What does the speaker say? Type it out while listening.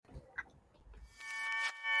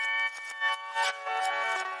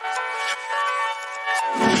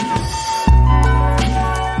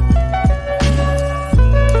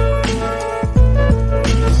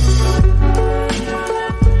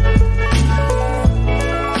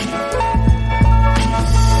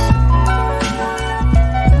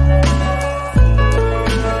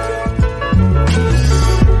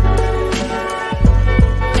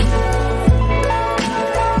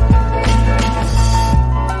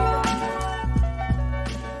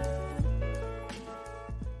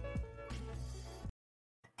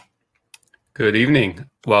Good evening.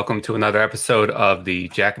 Welcome to another episode of the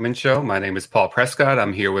Jacobin Show. My name is Paul Prescott.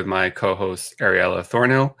 I'm here with my co-host Ariella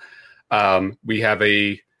Thornhill. We have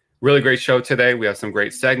a really great show today. We have some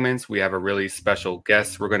great segments. We have a really special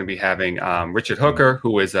guest. We're going to be having Richard Hooker,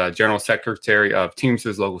 who is General Secretary of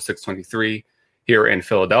Teamsters Local 623 here in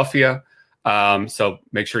Philadelphia. So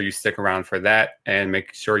make sure you stick around for that and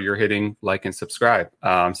make sure you're hitting like and subscribe.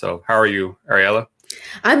 So how are you, Ariella?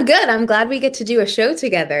 I'm good. I'm glad we get to do a show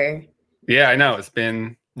together. Yeah, I know. It's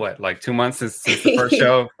been, like 2 months since the first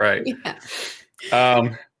show? Right.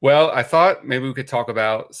 Yeah. Well, I thought maybe we could talk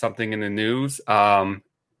about something in the news.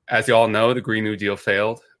 As you all know, the Green New Deal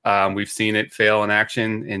failed. We've seen it fail in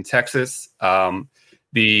action in Texas.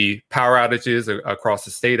 The power outages across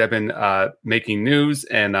the state have been making news,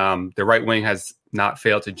 and the right wing has not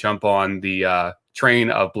failed to jump on the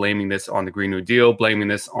train of blaming this on the Green New Deal, blaming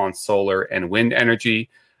this on solar and wind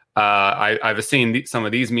energy. I've seen some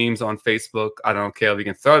of these memes on Facebook. I don't care if you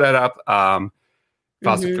can throw that up.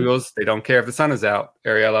 Fossil fuels, they don't care if the sun is out,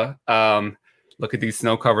 Ariella. Look at these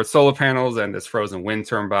snow-covered solar panels and this frozen wind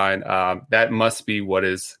turbine. That must be what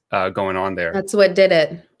is going on there. That's what did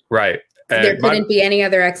it. Right. And there couldn't be any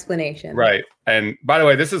other explanation. Right. And by the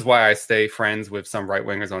way, this is why I stay friends with some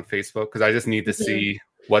right-wingers on Facebook, because I just need to see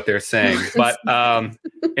what they're saying. But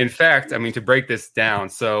in fact, I mean, to break this down,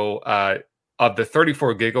 so of the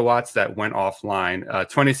 34 gigawatts that went offline,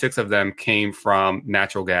 26 of them came from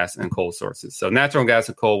natural gas and coal sources. So natural gas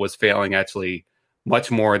and coal was failing actually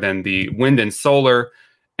much more than the wind and solar.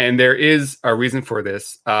 And there is a reason for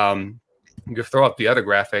this. You can throw up the other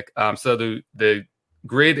graphic. So the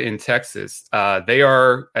grid in Texas, they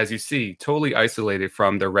are, as you see, totally isolated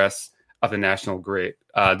from the rest of the national grid.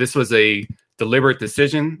 This was a deliberate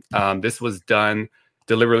decision. This was done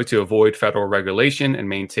deliberately to avoid federal regulation and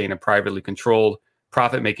maintain a privately controlled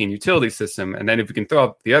profit-making utility system. And then if we can throw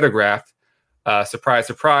up the other graph, surprise,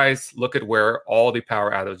 surprise, look at where all the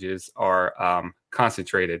power outages are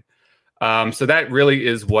concentrated. So that really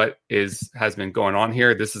is what has been going on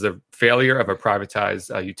here. This is a failure of a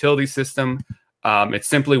privatized utility system. It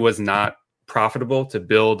simply was not profitable to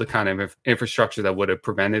build the kind of infrastructure that would have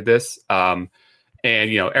prevented this.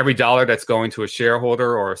 And, every dollar that's going to a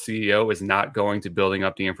shareholder or a CEO is not going to building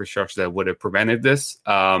up the infrastructure that would have prevented this.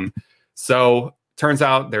 So turns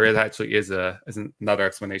out there is another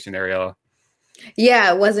explanation, Ariella.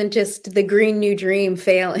 Yeah, it wasn't just the Green New Dream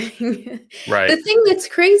failing. Right. The thing that's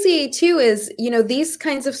crazy, too, is, these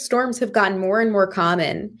kinds of storms have gotten more and more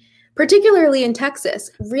common, particularly in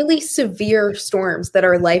Texas, really severe storms that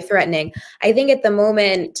are life-threatening. I think at the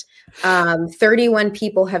moment, 31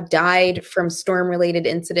 people have died from storm-related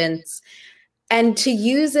incidents. And to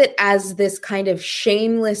use it as this kind of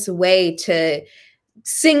shameless way to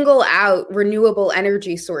single out renewable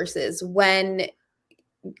energy sources when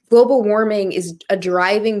global warming is a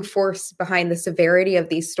driving force behind the severity of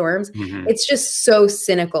these storms, it's just so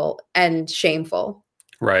cynical and shameful.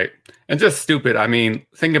 Right. And just stupid. I mean,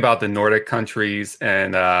 think about the Nordic countries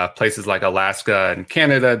and places like Alaska and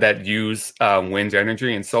Canada that use wind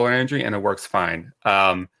energy and solar energy, and it works fine.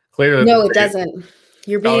 Clearly, no, it doesn't.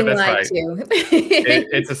 You're being lied right. to.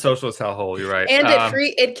 It's a socialist hellhole. You're right. And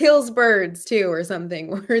it kills birds too, or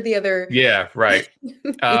something. Or the other. Yeah. Right.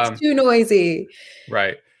 It's too noisy.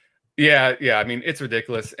 Right. Yeah. Yeah. I mean, it's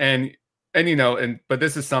ridiculous. But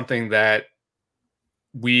this is something that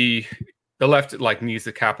the left needs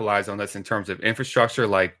to capitalize on this in terms of infrastructure.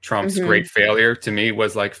 Like Trump's great failure to me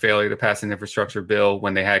was failure to pass an infrastructure bill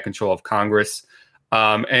when they had control of Congress.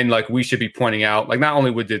 And we should be pointing out, not only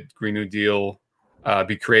would the Green New Deal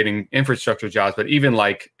be creating infrastructure jobs, but even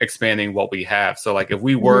expanding what we have. So if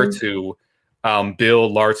we were to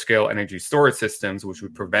build large scale energy storage systems, which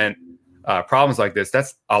would prevent problems like this,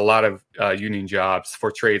 that's a lot of union jobs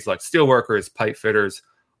for trades like steel workers, pipe fitters,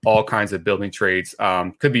 all kinds of building trades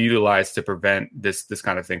could be utilized to prevent this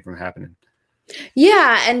kind of thing from happening.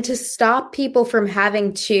 Yeah, and to stop people from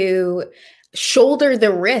having to shoulder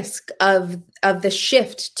the risk of the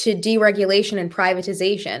shift to deregulation and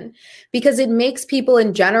privatization, because it makes people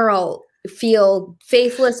in general feel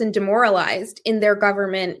faithless and demoralized in their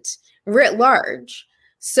government writ large.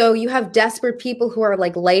 So you have desperate people who are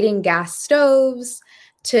lighting gas stoves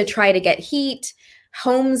to try to get heat.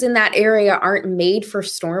 Homes in that area aren't made for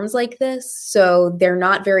storms like this, so they're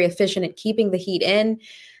not very efficient at keeping the heat in.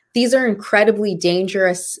 These are incredibly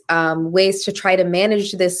dangerous ways to try to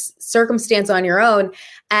manage this circumstance on your own.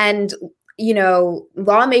 And,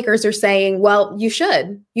 lawmakers are saying, well, you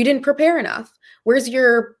didn't prepare enough. Where's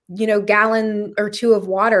your, gallon or two of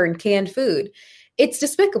water and canned food? It's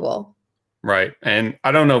despicable. Right. And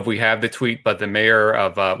I don't know if we have the tweet, but the mayor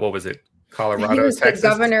of, I think it Colorado, was the Texas.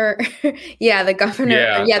 governor. Yeah, the governor.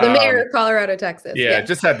 Yeah. Yeah, the mayor of Colorado, Texas. Yeah,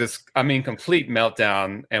 just had this, I mean, complete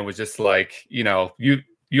meltdown and was just like,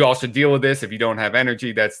 you all should deal with this. If you don't have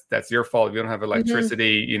energy, that's your fault. If you don't have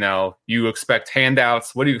electricity, you expect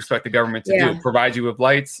handouts. What do you expect the government to do? Provide you with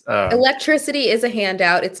lights? Electricity is a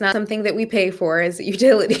handout. It's not something that we pay for as a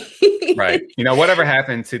utility. Right. Whatever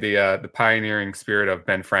happened to the pioneering spirit of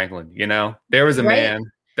Ben Franklin, there was a man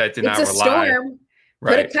that did not rely. Storm.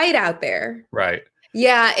 Put a kite out there. Right.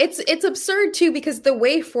 Yeah, it's absurd too, because the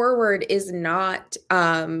way forward is not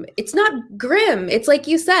it's not grim. It's like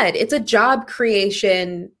you said, it's a job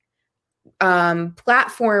creation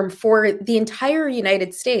platform for the entire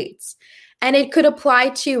United States. And it could apply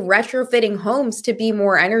to retrofitting homes to be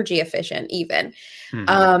more energy efficient, even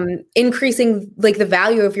increasing like the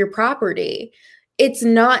value of your property. It's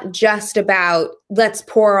not just about let's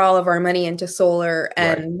pour all of our money into solar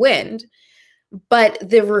and wind. But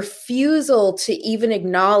the refusal to even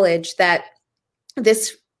acknowledge that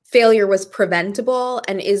this failure was preventable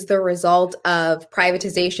and is the result of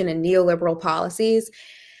privatization and neoliberal policies,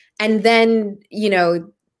 and then,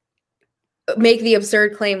 make the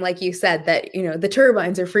absurd claim, like you said, that, the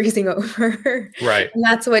turbines are freezing over. Right. And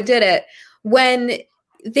that's what did it. When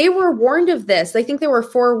they were warned of this, I think they were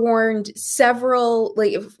forewarned several,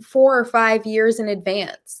 4 or 5 years in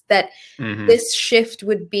advance that this shift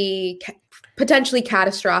would be potentially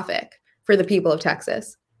catastrophic for the people of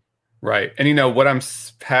Texas. Right. And, what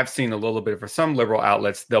have seen a little bit for some liberal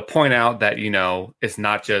outlets, they'll point out that, it's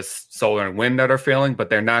not just solar and wind that are failing,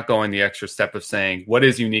 but they're not going the extra step of saying what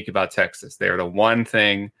is unique about Texas. They're the one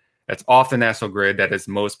thing that's off the national grid that is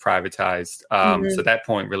most privatized. So that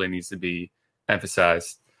point really needs to be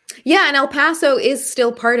emphasized. Yeah, and El Paso is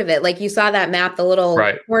still part of it. Like you saw that map, the little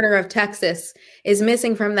corner of Texas is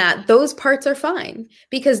missing from that. Those parts are fine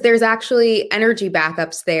because there's actually energy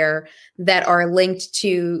backups there that are linked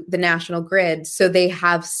to the national grid. So they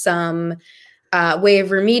have some way of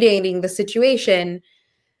remediating the situation.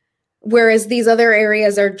 Whereas these other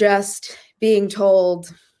areas are just being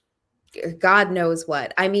told God knows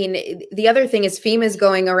what. I mean, the other thing is FEMA's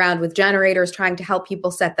going around with generators trying to help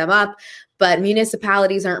people set them up, but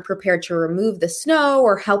municipalities aren't prepared to remove the snow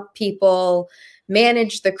or help people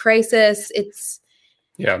manage the crisis.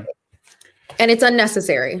 And it's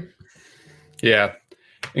unnecessary. Yeah.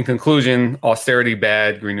 In conclusion, austerity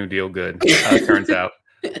bad, Green New Deal good, turns out.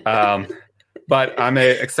 But I'm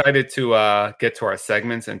excited to get to our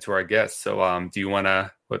segments and to our guests. So do you want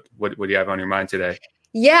to, what do you have on your mind today?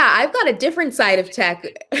 Yeah, I've got a different side of tech.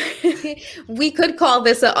 We could call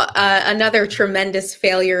this another tremendous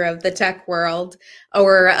failure of the tech world,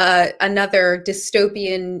 or another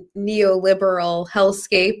dystopian neoliberal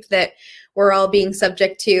hellscape that we're all being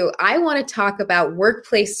subject to. I want to talk about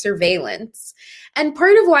workplace surveillance. And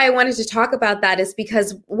part of why I wanted to talk about that is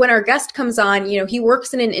because when our guest comes on, he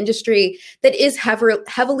works in an industry that is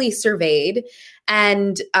heavily surveyed.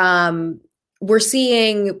 And we're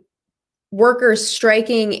seeing workers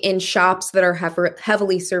striking in shops that are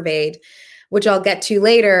heavily surveyed, which I'll get to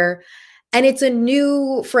later. And it's a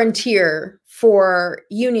new frontier for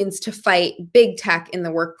unions to fight big tech in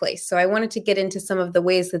the workplace. So I wanted to get into some of the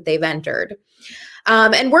ways that they've entered.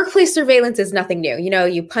 And workplace surveillance is nothing new.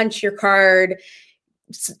 You punch your card,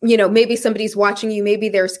 maybe somebody's watching you, maybe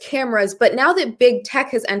there's cameras, but now that big tech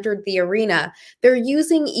has entered the arena, they're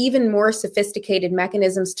using even more sophisticated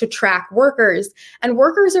mechanisms to track workers. And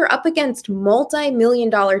workers are up against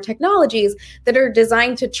multi-million-dollar technologies that are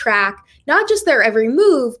designed to track not just their every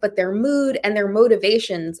move, but their mood and their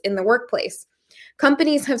motivations in the workplace.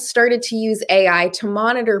 Companies have started to use AI to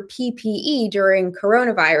monitor PPE during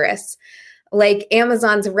coronavirus, like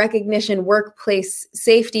Amazon's Rekognition workplace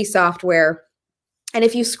safety software. And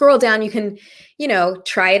if you scroll down, you can,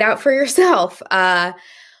 try it out for yourself.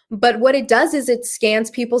 But what it does is it scans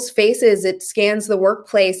people's faces, it scans the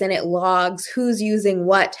workplace, and it logs who's using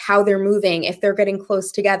what, how they're moving, if they're getting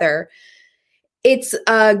close together. It's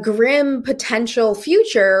a grim potential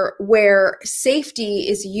future where safety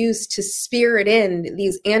is used to spirit in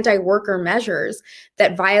these anti-worker measures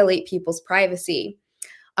that violate people's privacy.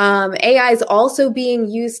 AI is also being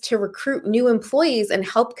used to recruit new employees and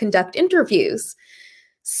help conduct interviews.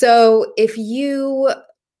 So if you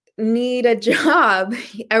need a job,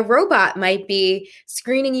 a robot might be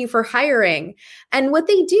screening you for hiring. And what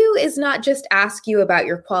they do is not just ask you about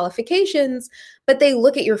your qualifications, but they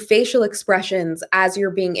look at your facial expressions as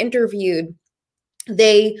you're being interviewed.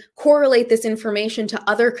 They correlate this information to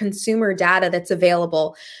other consumer data that's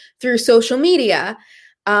available through social media.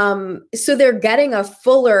 So they're getting a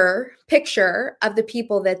fuller picture of the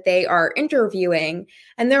people that they are interviewing.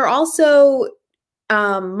 And they're also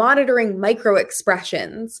monitoring micro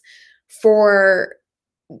expressions for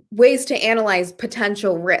ways to analyze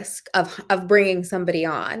potential risk of bringing somebody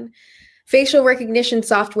on. Facial recognition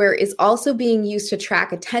software is also being used to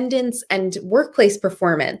track attendance and workplace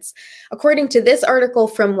performance. According to this article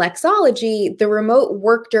from Lexology, the remote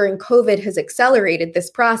work during COVID has accelerated this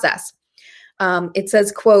process. It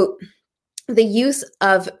says, quote, the use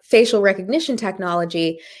of facial recognition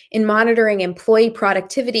technology in monitoring employee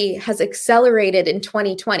productivity has accelerated in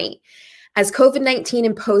 2020. As COVID-19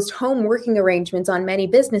 imposed home working arrangements on many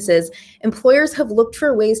businesses, employers have looked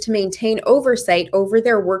for ways to maintain oversight over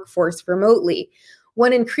their workforce remotely.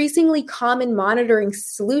 One increasingly common monitoring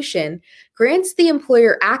solution grants the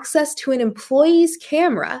employer access to an employee's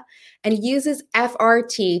camera and uses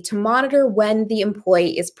FRT to monitor when the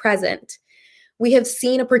employee is present. We have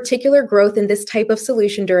seen a particular growth in this type of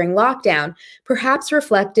solution during lockdown, perhaps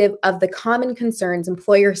reflective of the common concerns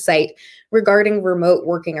employers cite regarding remote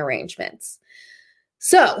working arrangements.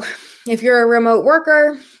 So, if you're a remote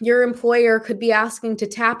worker, your employer could be asking to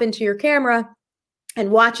tap into your camera and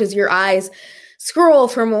watch as your eyes scroll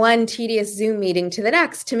from one tedious Zoom meeting to the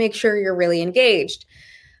next to make sure you're really engaged.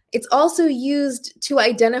 It's also used to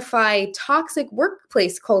identify toxic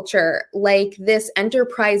workplace culture, like this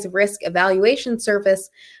enterprise risk evaluation service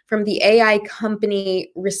from the AI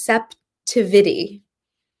company Receptivity.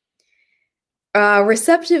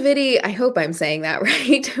 Receptivity, I hope I'm saying that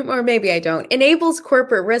right, or maybe I don't, enables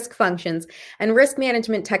corporate risk functions and risk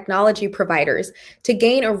management technology providers to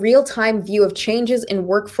gain a real-time view of changes in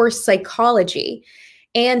workforce psychology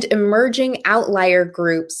and emerging outlier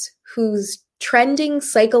groups whose trending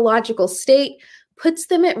psychological state puts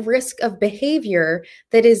them at risk of behavior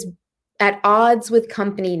that is at odds with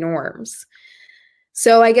company norms.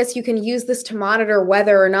 So I guess you can use this to monitor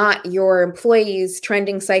whether or not your employees'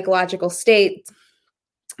 trending psychological state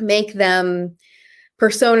make them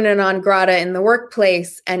persona non grata in the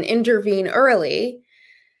workplace and intervene early.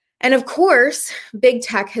 And of course, big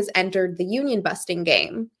tech has entered the union busting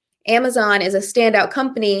game. Amazon is a standout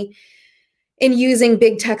company in using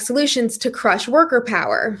big tech solutions to crush worker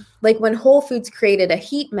power, like when Whole Foods created a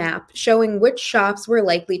heat map showing which shops were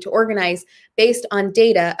likely to organize based on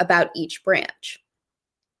data about each branch.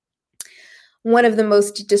 One of the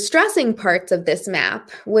most distressing parts of this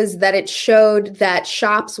map was that it showed that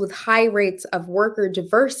shops with high rates of worker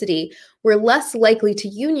diversity were less likely to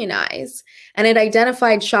unionize, and it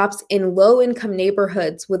identified shops in low-income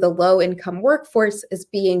neighborhoods with a low-income workforce as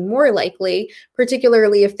being more likely,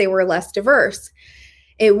 particularly if they were less diverse.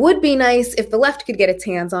 It would be nice if the left could get its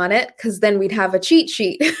hands on it, because then we'd have a cheat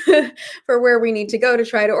sheet for where we need to go to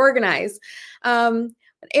try to organize.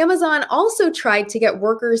 Amazon also tried to get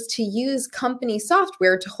workers to use company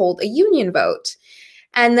software to hold a union vote.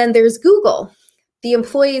 And then there's Google. The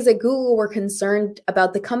employees at Google were concerned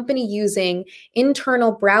about the company using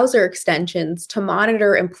internal browser extensions to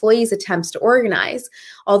monitor employees' attempts to organize,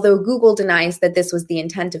 although Google denies that this was the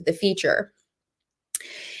intent of the feature.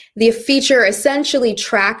 The feature essentially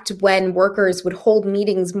tracked when workers would hold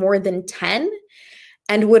meetings more than 10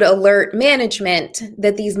 and would alert management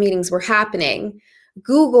that these meetings were happening.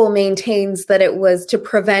 Google maintains that it was to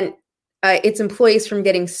prevent its employees from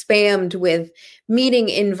getting spammed with meeting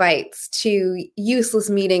invites to useless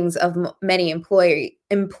meetings of many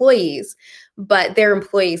employees, but their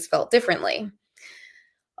employees felt differently.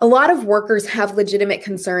 A lot of workers have legitimate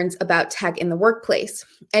concerns about tech in the workplace,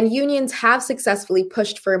 and unions have successfully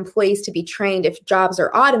pushed for employees to be trained if jobs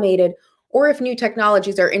are automated or if new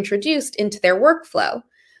technologies are introduced into their workflow.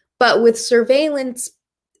 But with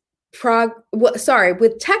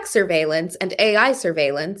with tech surveillance and AI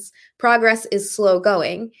surveillance, progress is slow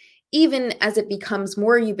going, even as it becomes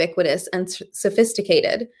more ubiquitous and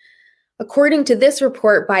sophisticated. According to this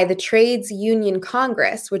report by the Trades Union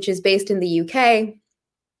Congress, which is based in the UK,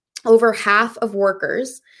 over half of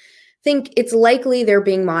workers think it's likely they're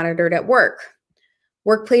being monitored at work.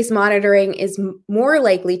 Workplace monitoring is more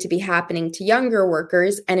likely to be happening to younger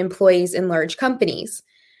workers and employees in large companies.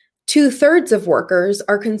 2/3 of workers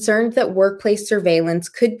are concerned that workplace surveillance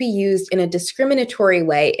could be used in a discriminatory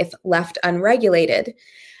way if left unregulated,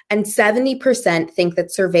 and 70% think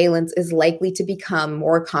that surveillance is likely to become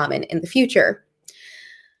more common in the future.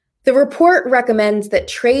 The report recommends that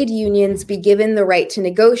trade unions be given the right to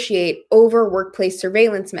negotiate over workplace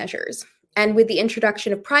surveillance measures. And with the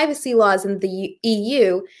introduction of privacy laws in the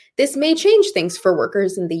EU, this may change things for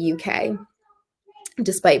workers in the UK,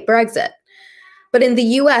 despite Brexit. But in the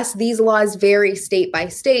US, these laws vary state by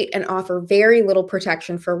state and offer very little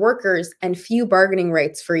protection for workers and few bargaining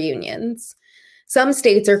rights for unions. Some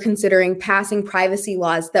states are considering passing privacy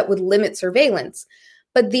laws that would limit surveillance,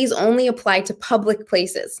 but these only apply to public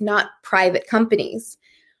places, not private companies.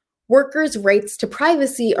 Workers' rights to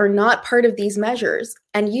privacy are not part of these measures,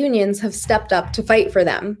 and unions have stepped up to fight for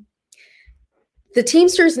them. The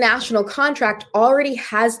Teamsters national contract already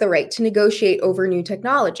has the right to negotiate over new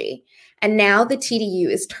technology, and now the TDU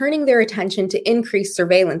is turning their attention to increased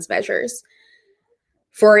surveillance measures.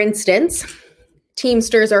 For instance,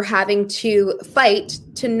 Teamsters are having to fight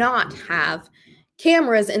to not have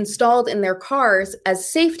cameras installed in their cars as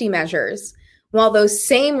safety measures, while those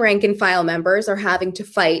same rank and file members are having to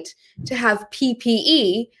fight to have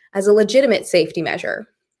PPE as a legitimate safety measure.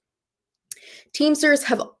 Teamsters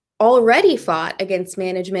have already fought against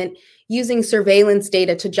management using surveillance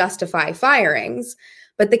data to justify firings,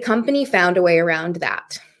 but the company found a way around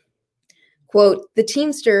that. Quote, the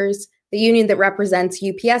Teamsters, the union that represents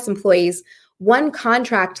UPS employees, won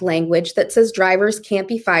contract language that says drivers can't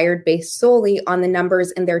be fired based solely on the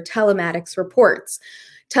numbers in their telematics reports.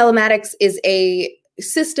 Telematics is a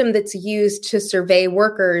system that's used to survey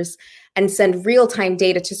workers and send real-time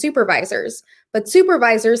data to supervisors. But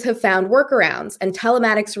supervisors have found workarounds, and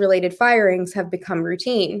telematics-related firings have become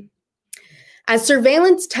routine. As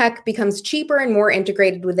surveillance tech becomes cheaper and more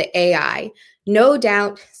integrated with the AI, no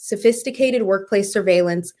doubt sophisticated workplace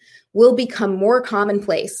surveillance will become more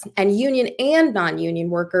commonplace, and union and non-union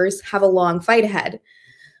workers have a long fight ahead.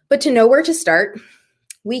 But to know where to start,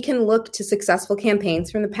 we can look to successful campaigns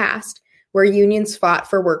from the past where unions fought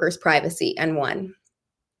for workers' privacy and won.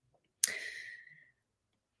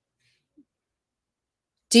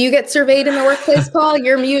 Do you get surveyed in the workplace, Paul?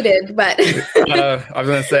 You're muted, but I was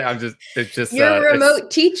going to say, it's just you're remote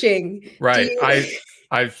teaching. Right.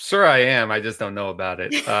 I'm sure I am. I just don't know about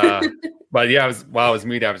it. But yeah, while I was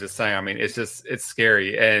muted, I was just saying, I mean, it's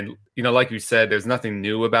scary. And, like you said, there's nothing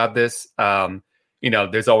new about this.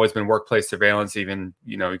 There's always been workplace surveillance, even,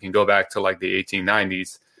 you can go back to like the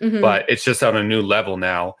 1890s, but it's just on a new level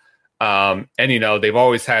now. And, they've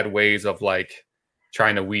always had ways of like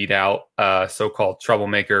trying to weed out so-called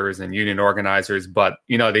troublemakers and union organizers, but,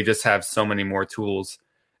 they just have so many more tools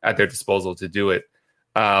at their disposal to do it.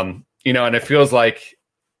 And it feels like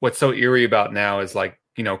what's so eerie about now is like,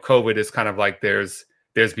 COVID is kind of like there's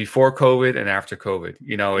before COVID and after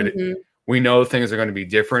COVID. We know things are going to be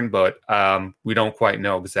different, but we don't quite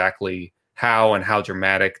know exactly how and how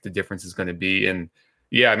dramatic the difference is going to be. And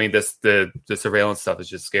yeah, I mean, the surveillance stuff is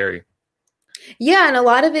just scary. Yeah, and a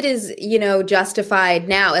lot of it is, justified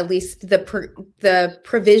now, at least the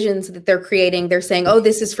provisions that they're creating. They're saying, oh,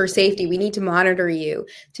 this is for safety. We need to monitor you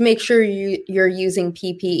to make sure you're using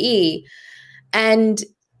PPE. And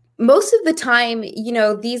most of the time,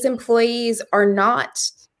 these employees are not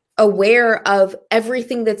aware of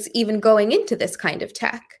everything that's even going into this kind of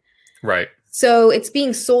tech. Right. So it's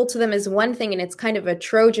being sold to them as one thing, and it's kind of a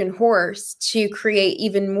Trojan horse to create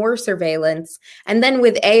even more surveillance. And then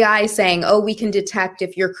with AI saying, oh, we can detect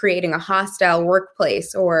if you're creating a hostile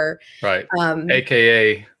workplace or... Right.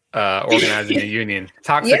 AKA organizing a union.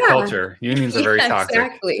 Toxic culture. Unions are very toxic.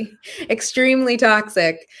 Exactly. Extremely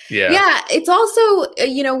toxic. Yeah. Yeah. It's also,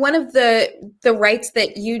 one of the rights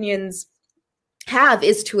that unions have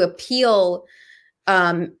is to appeal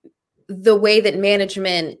the way that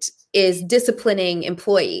management is disciplining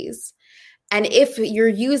employees. And if you're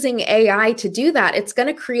using AI to do that, it's going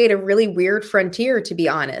to create a really weird frontier, to be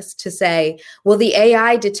honest, to say, well, the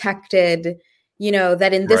AI detected,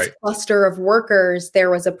 that in this cluster of workers, there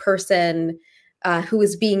was a person who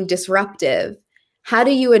was being disruptive. How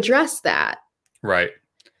do you address that? Right.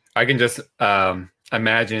 I can just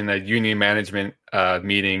imagine a union management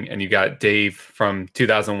meeting, and you got Dave from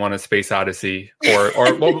 2001: A Space Odyssey, or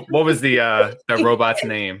what was the robot's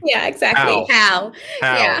name? Yeah, exactly. Hal.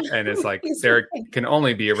 Yeah. And it's like there can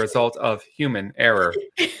only be a result of human error.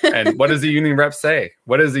 And what does the union rep say?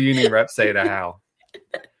 What does the union rep say to Hal?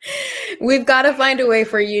 We've got to find a way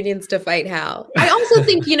for unions to fight Hal. I also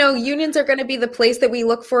think, unions are going to be the place that we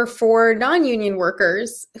look for non-union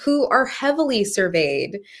workers who are heavily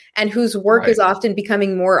surveyed and whose work is often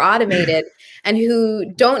becoming more automated and who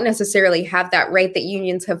don't necessarily have that right that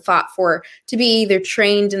unions have fought for to be either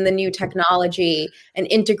trained in the new technology and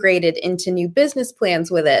integrated into new business plans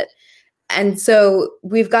with it. And so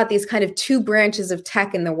we've got these kind of two branches of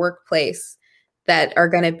tech in the workplace that are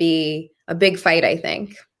going to be a big fight, I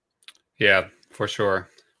think. Yeah, for sure.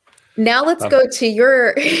 Now let's go to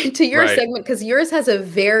your segment, because yours has a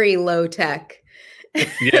very low tech.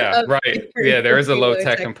 Yeah, right. Yeah, there is a low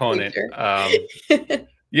tech component.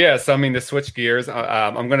 Yeah, so I mean, to switch gears,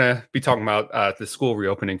 I'm going to be talking about the school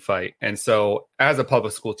reopening fight. And so as a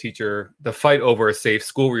public school teacher, the fight over a safe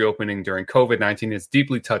school reopening during COVID-19 has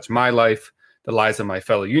deeply touched my life, the lives of my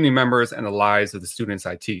fellow union members, and the lives of the students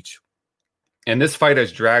I teach. And this fight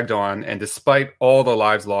has dragged on, and despite all the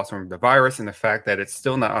lives lost from the virus and the fact that it's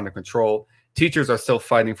still not under control, teachers are still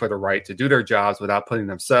fighting for the right to do their jobs without putting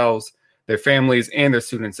themselves, their families, and their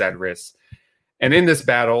students at risk. And in this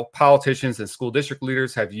battle, politicians and school district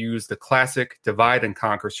leaders have used the classic divide and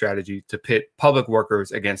conquer strategy to pit public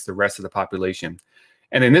workers against the rest of the population.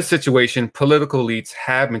 And in this situation, political elites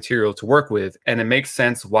have material to work with, and it makes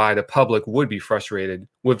sense why the public would be frustrated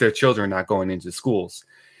with their children not going into schools.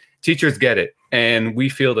 Teachers get it, and we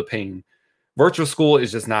feel the pain. Virtual school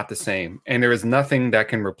is just not the same, and there is nothing that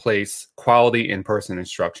can replace quality in-person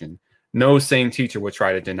instruction. No sane teacher would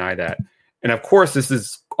try to deny that. And of course, this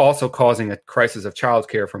is also causing a crisis of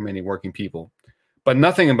childcare for many working people. But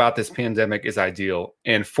nothing about this pandemic is ideal,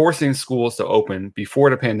 and forcing schools to open before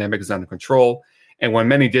the pandemic is under control, and when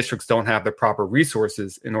many districts don't have the proper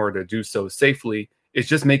resources in order to do so safely, is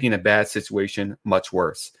just making a bad situation much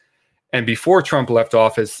worse. And before Trump left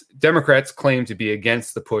office, Democrats claimed to be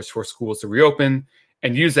against the push for schools to reopen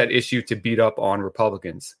and use that issue to beat up on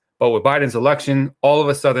Republicans. But with Biden's election, all of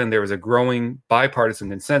a sudden, there was a growing bipartisan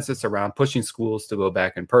consensus around pushing schools to go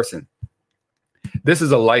back in person. This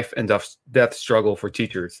is a life and death struggle for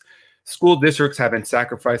teachers. School districts have been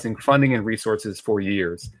sacrificing funding and resources for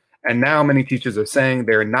years. And now many teachers are saying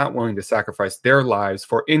they're not willing to sacrifice their lives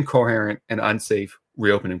for incoherent and unsafe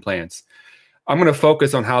reopening plans. I'm going to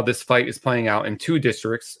focus on how this fight is playing out in two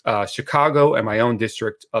districts, Chicago and my own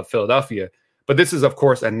district of Philadelphia. But this is, of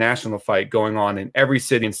course, a national fight going on in every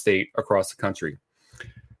city and state across the country.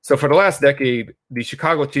 So for the last decade, the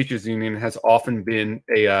Chicago Teachers Union has often been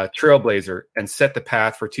a trailblazer and set the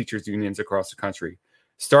path for teachers unions across the country.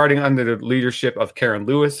 Starting under the leadership of Karen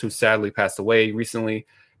Lewis, who sadly passed away recently,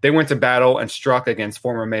 they went to battle and struck against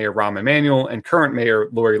former Mayor Rahm Emanuel and current Mayor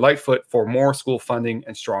Lori Lightfoot for more school funding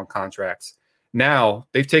and strong contracts. Now,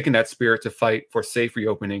 they've taken that spirit to fight for safe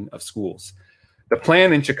reopening of schools. The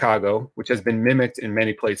plan in Chicago, which has been mimicked in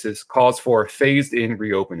many places, calls for a phased-in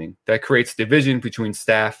reopening that creates division between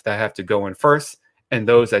staff that have to go in first and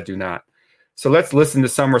those that do not. So let's listen to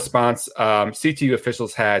some response CTU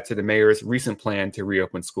officials had to the mayor's recent plan to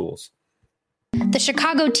reopen schools. The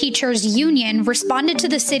Chicago Teachers Union responded to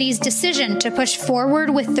the city's decision to push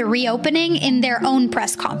forward with the reopening in their own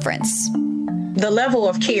press conference. The level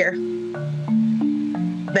of care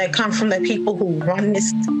that come from the people who run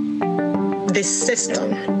this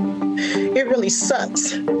system, it really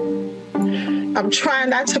sucks. I'm trying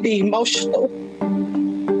not to be emotional.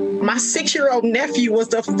 My 6-year-old nephew was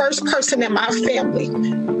the first person in my family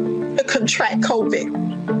to contract COVID.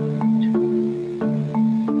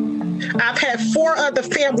 I've had 4 other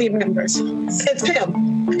family members since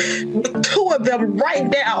him, with 2 of them right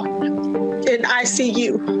now in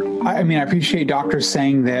ICU. I mean, I appreciate doctors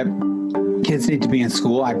saying that kids need to be in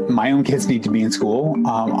school. My own kids need to be in school.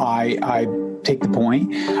 I take the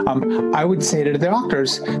point. I would say to the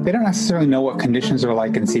doctors, they don't necessarily know what conditions are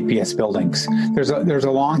like in CPS buildings. There's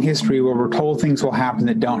a long history where we're told things will happen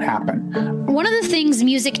that don't happen. One of the things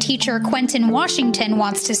music teacher Quentin Washington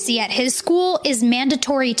wants to see at his school is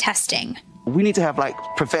mandatory testing. We need to have like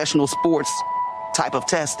professional sports type of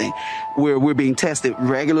testing where we're being tested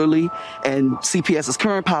regularly, and CPS's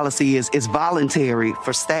current policy is voluntary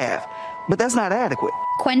for staff. But that's not adequate.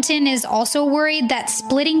 Quentin is also worried that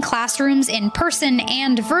splitting classrooms in person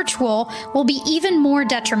and virtual will be even more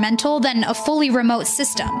detrimental than a fully remote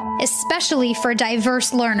system, especially for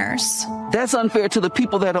diverse learners. That's unfair to the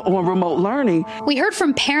people that are on remote learning. We heard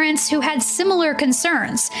from parents who had similar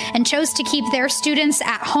concerns and chose to keep their students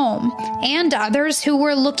at home, and others who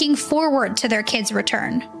were looking forward to their kids'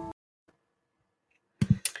 return.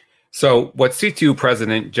 So what CTU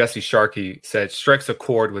President Jesse Sharkey said strikes a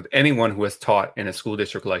chord with anyone who has taught in a school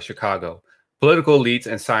district like Chicago. Political elites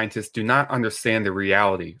and scientists do not understand the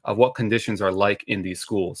reality of what conditions are like in these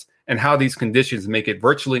schools and how these conditions make it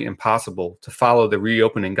virtually impossible to follow the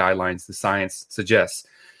reopening guidelines the science suggests.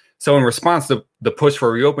 So in response to the push for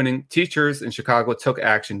reopening, teachers in Chicago took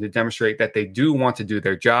action to demonstrate that they do want to do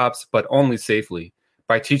their jobs, but only safely,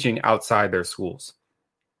 by teaching outside their schools.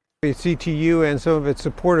 CTU and some of its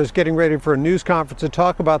supporters getting ready for a news conference to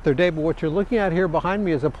talk about their day. But what you're looking at here behind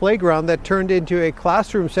me is a playground that turned into a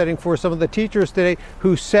classroom setting for some of the teachers today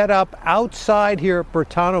who set up outside here at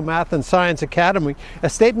Bertano Math and Science Academy, a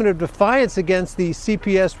statement of defiance against the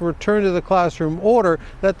CPS return to the classroom order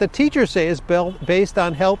that the teachers say is based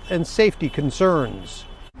on health and safety concerns.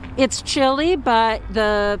 It's chilly, but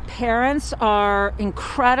the parents are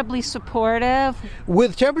incredibly supportive.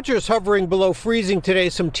 With temperatures hovering below freezing today,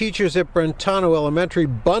 some teachers at Brentano Elementary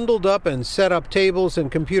bundled up and set up tables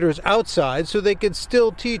and computers outside so they could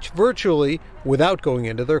still teach virtually without going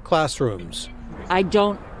into their classrooms. I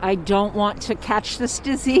don't want to catch this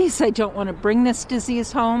disease. I don't want to bring this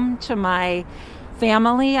disease home to my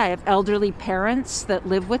family. I have elderly parents that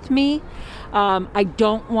live with me. I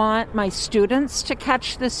don't want my students to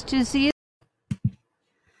catch this disease.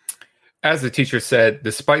 As the teacher said,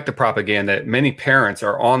 despite the propaganda, many parents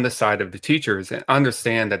are on the side of the teachers and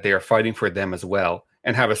understand that they are fighting for them as well,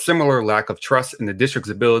 and have a similar lack of trust in the district's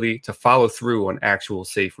ability to follow through on actual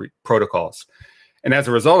safe protocols. And as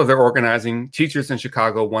a result of their organizing, teachers in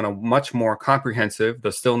Chicago want a much more comprehensive,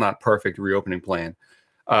 though still not perfect, reopening plan.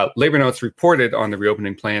 Labor Notes reported on the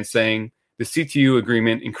reopening plan saying, the CTU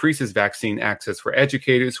agreement increases vaccine access for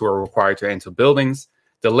educators who are required to enter buildings,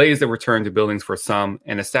 delays the return to buildings for some,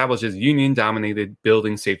 and establishes union-dominated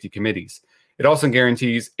building safety committees. It also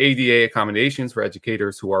guarantees ADA accommodations for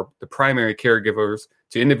educators who are the primary caregivers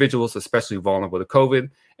to individuals especially vulnerable to COVID,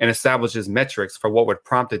 and establishes metrics for what would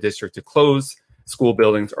prompt the district to close school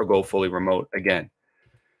buildings or go fully remote again.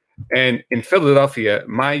 And in Philadelphia,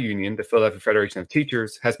 my union, the Philadelphia Federation of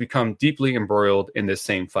Teachers, has become deeply embroiled in this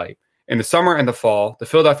same fight. In the summer and the fall, the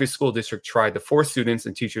Philadelphia School District tried to force students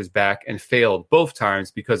and teachers back and failed both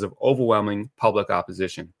times because of overwhelming public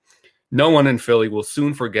opposition. No one in Philly will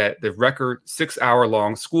soon forget the record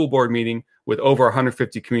 6-hour-long school board meeting with over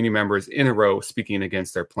 150 community members in a row speaking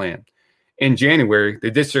against their plan. In January,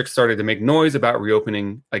 the district started to make noise about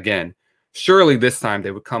reopening again. Surely this time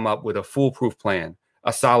they would come up with a foolproof plan,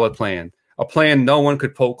 a solid plan, a plan no one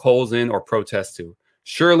could poke holes in or protest to.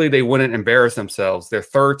 Surely they wouldn't embarrass themselves their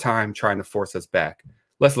third time trying to force us back.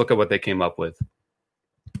 Let's look at what they came up with.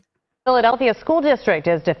 Philadelphia School District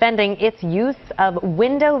is defending its use of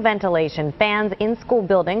window ventilation fans in school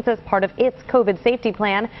buildings as part of its COVID safety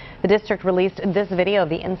plan. The district released this video of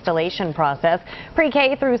the installation process.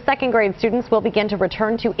 Pre-K through second grade students will begin to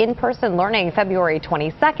return to in-person learning February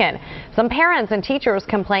 22nd. Some parents and teachers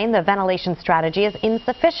complain the ventilation strategy is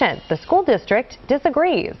insufficient. The school district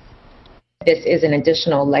disagrees. This is an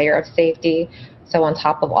additional layer of safety. So on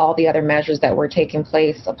top of all the other measures that were taking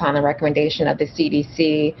place upon the recommendation of the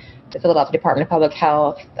CDC, the Philadelphia Department of Public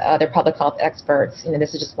Health, other public health experts,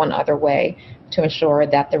 this is just one other way to ensure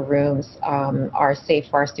that the rooms are safe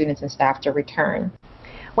for our students and staff to return.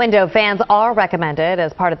 Window fans are recommended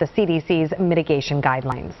as part of the CDC's mitigation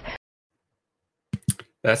guidelines.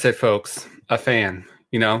 That's it, folks. A fan,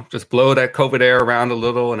 just blow that COVID air around a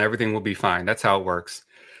little and everything will be fine. That's how it works.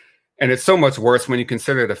 And it's so much worse when you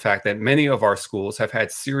consider the fact that many of our schools have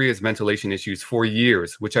had serious ventilation issues for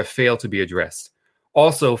years, which have failed to be addressed.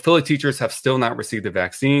 Also, Philly teachers have still not received the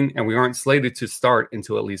vaccine, and we aren't slated to start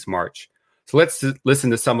until at least March. So let's listen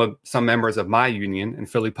to some members of my union and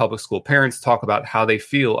Philly public school parents talk about how they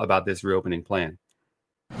feel about this reopening plan.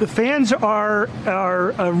 The fans are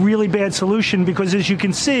a really bad solution because, as you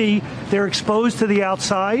can see, they're exposed to the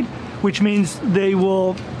outside, which means they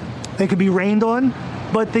could be rained on.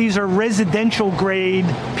 But these are residential grade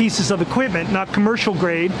pieces of equipment, not commercial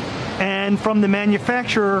grade. And from the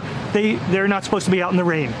manufacturer, they're not supposed to be out in the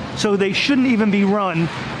rain. So they shouldn't even be run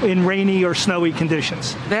in rainy or snowy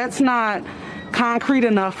conditions. That's not concrete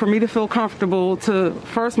enough for me to feel comfortable to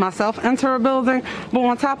first myself enter a building, but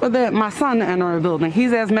on top of that, my son enter a building.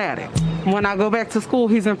 He's asthmatic. When I go back to school,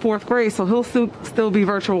 he's in 4th grade, so he'll still be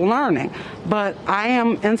virtual learning. But I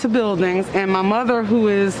am into buildings, and my mother, who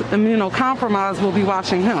is immunocompromised, will be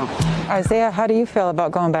watching him. Isaiah, how do you feel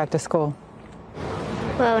about going back to school?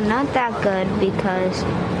 Well, not that good because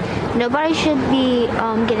nobody should be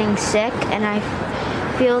getting sick, and I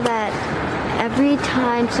feel that every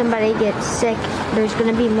time somebody gets sick, there's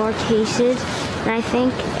going to be more cases, and I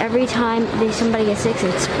think every time somebody gets sick,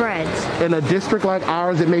 it spreads. In a district like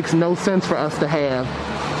ours, it makes no sense for us to have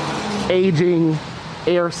aging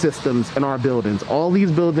air systems in our buildings. All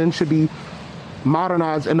these buildings should be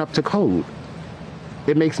modernized and up to code.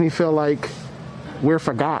 It makes me feel like we're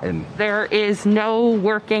forgotten. There is no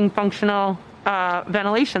working functional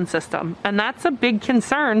ventilation system, and that's a big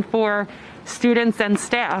concern for students and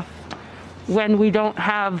staff when we don't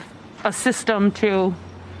have a system to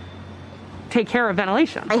take care of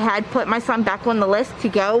ventilation. I had put my son back on the list to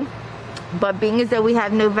go, but being as though we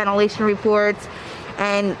have no ventilation reports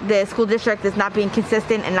and the school district is not being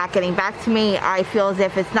consistent and not getting back to me, I feel as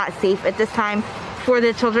if it's not safe at this time for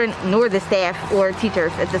the children nor the staff or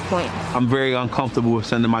teachers at this point. I'm very uncomfortable with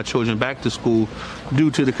sending my children back to school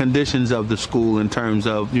due to the conditions of the school in terms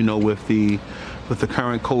of, with the with the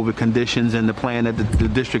current COVID conditions and the plan that the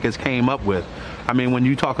district has came up with. I mean, when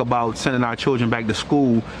you talk about sending our children back to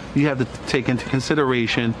school, you have to take into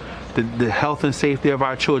consideration the health and safety of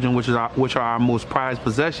our children, which are our most prized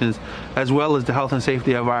possessions, as well as the health and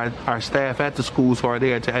safety of our staff at the schools who are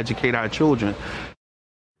there to educate our children.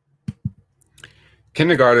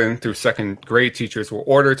 Kindergarten through second grade teachers were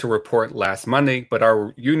ordered to report last Monday, but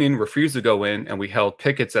our union refused to go in, and we held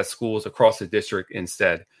pickets at schools across the district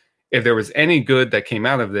instead. If there was any good that came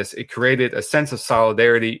out of this, it created a sense of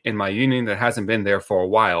solidarity in my union that hasn't been there for a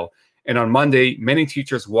while. And on Monday, many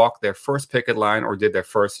teachers walked their first picket line or did their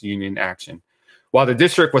first union action. While the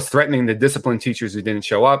district was threatening to discipline teachers who didn't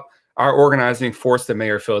show up, our organizing forced the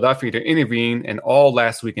mayor of Philadelphia to intervene, and all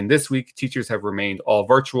last week and this week, teachers have remained all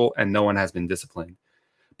virtual and no one has been disciplined.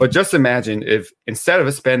 But just imagine if instead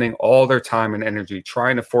of spending all their time and energy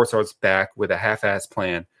trying to force us back with a half-assed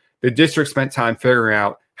plan, the district spent time figuring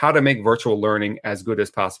out how to make virtual learning as good as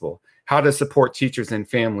possible, how to support teachers and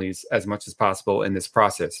families as much as possible in this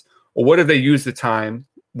process. Or what if they used the time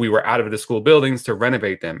we were out of the school buildings to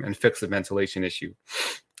renovate them and fix the ventilation issue?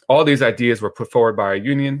 All these ideas were put forward by our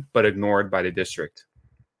union, but ignored by the district.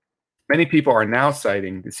 Many people are now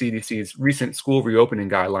citing the CDC's recent school reopening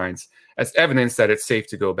guidelines as evidence that it's safe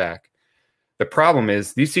to go back. The problem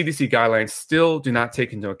is these CDC guidelines still do not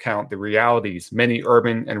take into account the realities many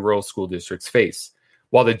urban and rural school districts face.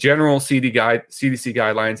 While the general CDC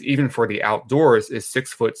guidelines, even for the outdoors, is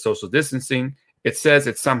 6-foot social distancing, it says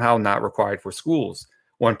it's somehow not required for schools.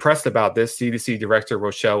 When pressed about this, CDC Director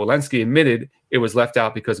Rochelle Walensky admitted it was left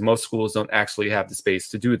out because most schools don't actually have the space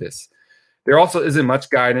to do this. There also isn't much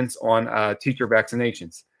guidance on teacher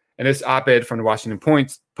vaccinations. And this op-ed from the Washington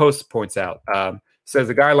Post points out, says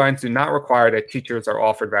the guidelines do not require that teachers are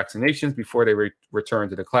offered vaccinations before they return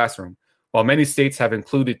to the classroom. While many states have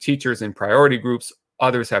included teachers in priority groups,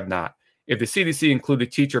 others have not. If the CDC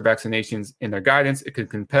included teacher vaccinations in their guidance, it could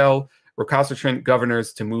compel recalcitrant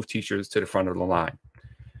governors to move teachers to the front of the line.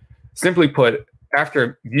 Simply put,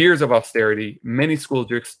 after years of austerity, many school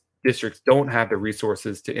districts don't have the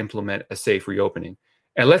resources to implement a safe reopening.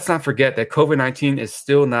 And let's not forget that COVID-19 is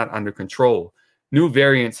still not under control. New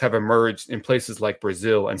variants have emerged in places like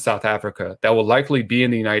Brazil and South Africa that will likely be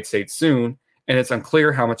in the United States soon, and it's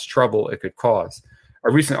unclear how much trouble it could cause.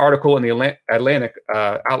 A recent article in the Atlantic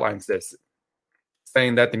outlines this,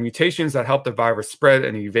 saying that the mutations that help the virus spread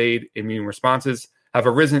and evade immune responses have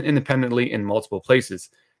arisen independently in multiple places.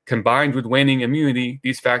 Combined with waning immunity,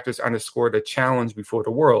 these factors underscore the challenge before the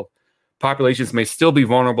world. Populations may still be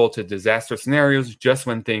vulnerable to disaster scenarios just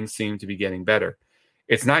when things seem to be getting better.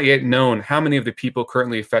 It's not yet known how many of the people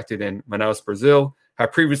currently affected in Manaus, Brazil,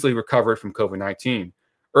 have previously recovered from COVID-19.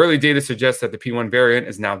 Early data suggests that the P1 variant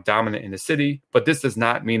is now dominant in the city, but this does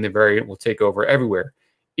not mean the variant will take over everywhere.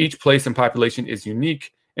 Each place and population is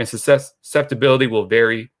unique, and susceptibility will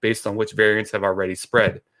vary based on which variants have already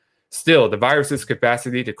spread. Still, the virus's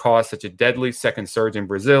capacity to cause such a deadly second surge in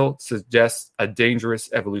Brazil suggests a dangerous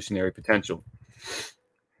evolutionary potential.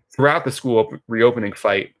 Throughout the school reopening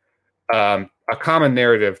fight, a common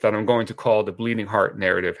narrative that I'm going to call the bleeding heart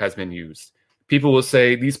narrative has been used. People will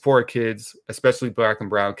say these poor kids, especially Black and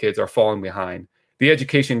brown kids, are falling behind. The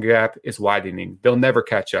education gap is widening. They'll never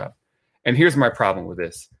catch up. And here's my problem with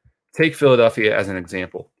this. Take Philadelphia as an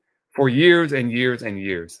example. For years and years and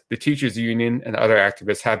years, the teachers union and other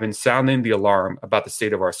activists have been sounding the alarm about the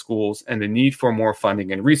state of our schools and the need for more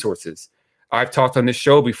funding and resources. I've talked on this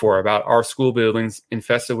show before about our school buildings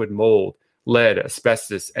infested with mold, lead,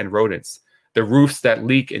 asbestos, and rodents, the roofs that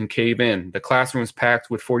leak and cave in, the classrooms packed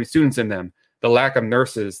with 40 students in them, the lack of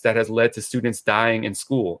nurses that has led to students dying in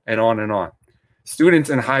school, and on and on. Students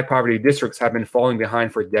in high poverty districts have been falling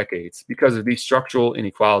behind for decades because of these structural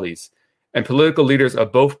inequalities. And political leaders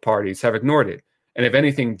of both parties have ignored it, and if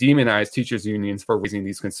anything, demonized teachers' unions for raising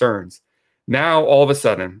these concerns. Now, all of a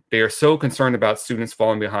sudden, they are so concerned about students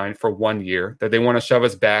falling behind for 1 year that they want to shove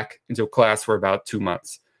us back into class for about 2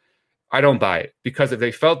 months. I don't buy it, because if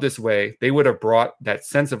they felt this way, they would have brought that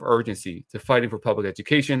sense of urgency to fighting for public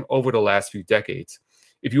education over the last few decades.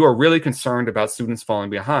 If you are really concerned about students falling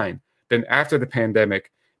behind, then after the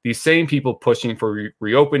pandemic, these same people pushing for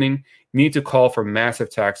reopening need to call for massive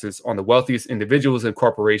taxes on the wealthiest individuals and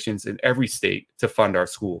corporations in every state to fund our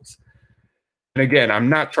schools. And again, I'm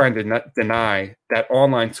not trying to deny that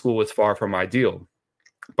online school is far from ideal,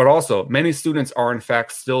 but also many students are in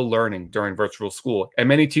fact still learning during virtual school, and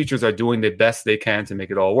many teachers are doing the best they can to make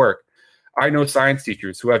it all work. I know science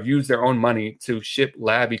teachers who have used their own money to ship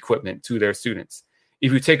lab equipment to their students.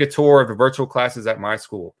 If you take a tour of the virtual classes at my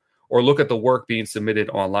school, or look at the work being submitted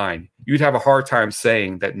online, you'd have a hard time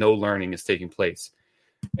saying that no learning is taking place.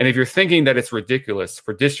 And if you're thinking that it's ridiculous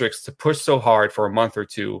for districts to push so hard for a month or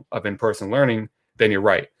two of in-person learning, then you're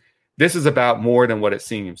right. This is about more than what it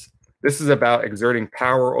seems. This is about exerting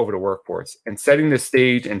power over the workforce and setting the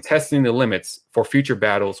stage and testing the limits for future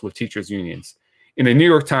battles with teachers' unions. In a New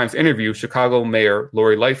York Times interview, Chicago Mayor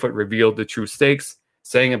Lori Lightfoot revealed the true stakes,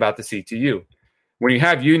 saying about the CTU. When you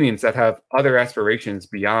have unions that have other aspirations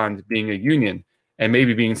beyond being a union and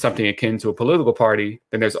maybe being something akin to a political party,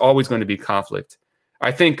 then there's always going to be conflict.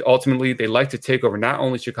 I think ultimately they like to take over not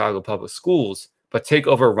only Chicago public schools, but take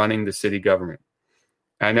over running the city government.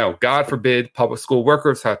 I know, God forbid, public school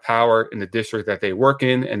workers have power in the district that they work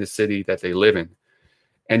in and the city that they live in.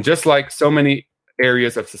 And just like so many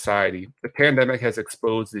areas of society, the pandemic has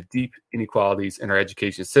exposed the deep inequalities in our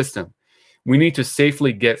education system. We need to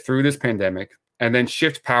safely get through this pandemic and then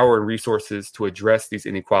shift power and resources to address these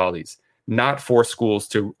inequalities, not force schools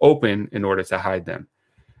to open in order to hide them.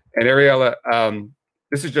 And Ariella,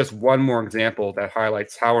 this is just one more example that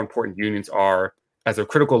highlights how important unions are as a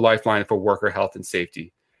critical lifeline for worker health and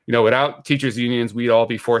safety. You know, without teachers' unions, we'd all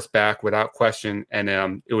be forced back without question, and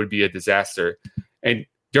it would be a disaster. And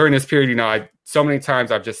during this period, you know, so many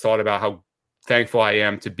times I've just thought about how thankful I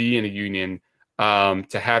am to be in a union,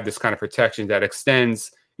 to have this kind of protection that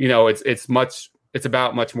extends. You know, it's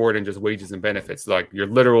about much more than just wages and benefits. Like your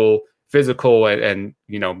literal physical and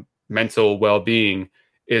you know, mental well-being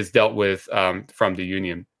is dealt with from the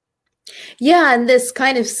union. Yeah, and this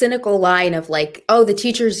kind of cynical line of like, oh, the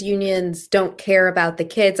teachers' unions don't care about the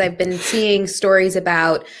kids. I've been seeing stories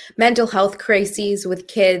about mental health crises with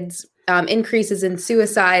kids, increases in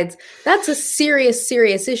suicides. That's a serious,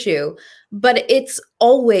 serious issue, but it's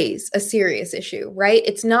always a serious issue, right?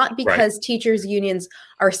 It's not because teachers' unions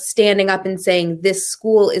are standing up and saying this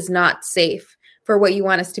school is not safe for what you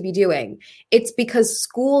want us to be doing. It's because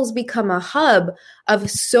schools become a hub of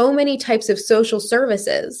so many types of social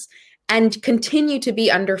services and continue to be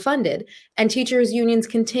underfunded, and teachers' unions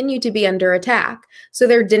continue to be under attack. So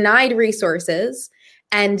they're denied resources,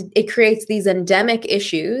 and it creates these endemic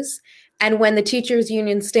issues. And when the teachers'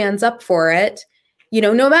 union stands up for it, you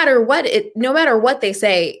know, no matter what they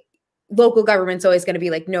say, local government's always going to be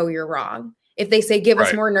like, no, you're wrong. If they say, give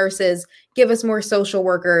us more nurses, give us more social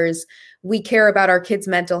workers, we care about our kids'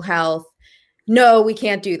 mental health. No, we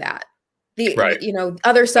can't do that. You know,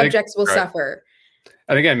 other subjects will suffer.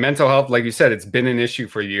 And again, mental health, like you said, it's been an issue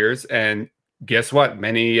for years. And guess what?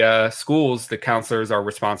 Many schools, the counselors are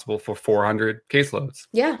responsible for 400 caseloads.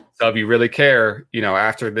 Yeah. So if you really care, you know,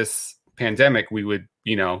 after this pandemic, we would,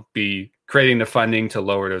 you know, be creating the funding to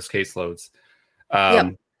lower those caseloads.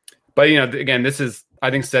 But, you know, again, this is,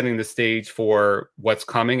 I think, setting the stage for what's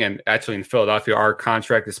coming. And actually in Philadelphia, our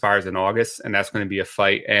contract expires in August, and that's going to be a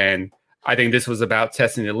fight. And I think this was about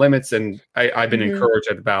testing the limits. And I've been encouraged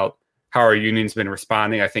about how our union's been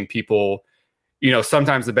responding. I think people, you know,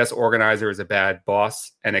 sometimes the best organizer is a bad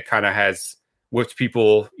boss, and it kind of has whipped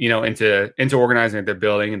people, you know, into organizing their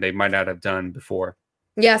building, and they might not have done before.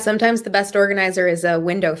 Yeah, sometimes the best organizer is a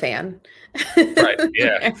window fan. Right,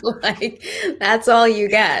 yeah. Like, that's all you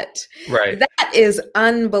get. Right. That is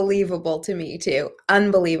unbelievable to me, too.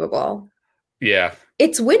 Unbelievable. Yeah.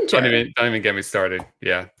 It's winter. Don't even get me started.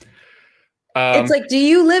 Yeah. It's like, do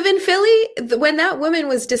you live in Philly? When that woman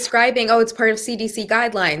was describing, oh, it's part of CDC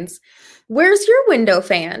guidelines. Where's your window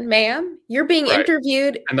fan, ma'am? You're being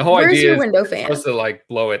interviewed. And the whole Where's idea your window fan? Supposed to like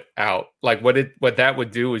blow it out. Like what that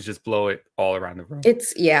would do is just blow it all around the room.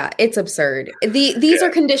 It's absurd. These are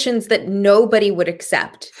conditions that nobody would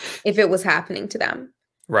accept if it was happening to them.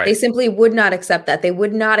 Right. They simply would not accept that. They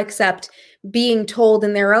would not accept being told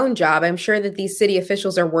in their own job. I'm sure that these city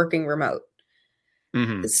officials are working remote.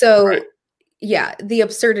 Mm-hmm. So yeah, the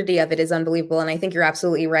absurdity of it is unbelievable. And I think you're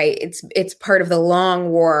absolutely right. It's part of the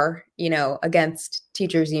long war, you know, against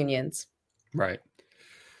teachers' unions. Right.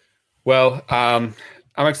 Well, I'm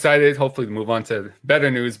excited, hopefully, to move on to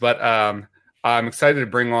better news, but I'm excited to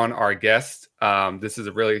bring on our guest. This is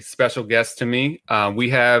a really special guest to me.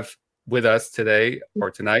 We have with us today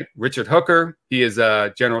or tonight, Richard Hooker. He is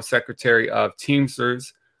General Secretary of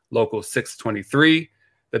Teamsters Local 623.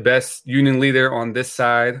 The best union leader on this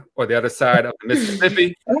side or the other side of the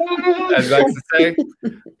Mississippi, as I like to say.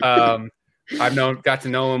 I've got to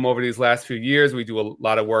know him over these last few years. We do a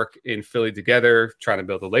lot of work in Philly together, trying to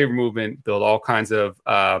build the labor movement, build all kinds of,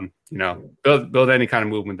 build any kind of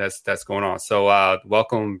movement that's going on. So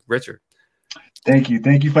welcome, Richard. Thank you.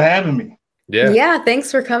 Thank you for having me. Yeah. Thanks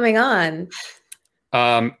for coming on.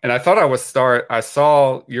 And I thought I would start. I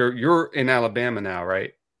saw you're in Alabama now,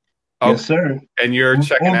 right? Yes, sir. And you're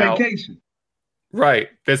checking out vacation. Right.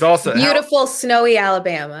 There's also beautiful snowy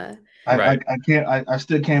Alabama. I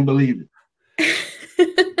still can't believe it.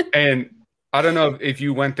 And I don't know if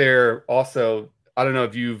you went there also. I don't know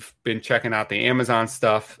if you've been checking out the Amazon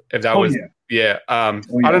stuff. If that was, yeah. I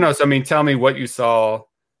don't know. So, I mean, tell me what you saw,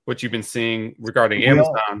 what you've been seeing regarding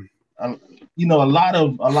Amazon. You know, a lot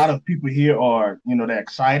of people here are, you know, they're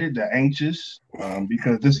excited, they're anxious,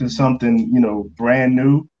 because this is something, you know, brand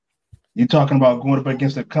new. You're talking about going up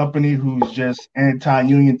against a company who's just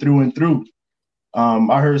anti-union through and through.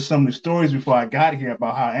 I heard some of the stories before I got here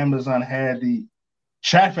about how Amazon had the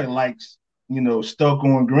traffic lights, you know, stuck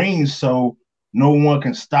on green, so no one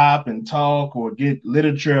can stop and talk or get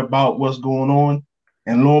literature about what's going on.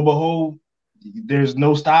 And lo and behold, there's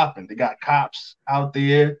no stopping. They got cops out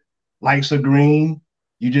there, lights are green.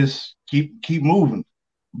 You just keep moving.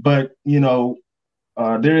 But, you know,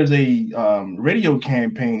 there is a radio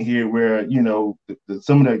campaign here where, you know,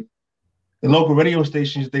 some of the local radio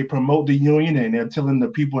stations, they promote the union, and they're telling the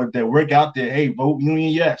people that work out there, hey, vote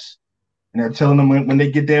union yes. And they're telling them when they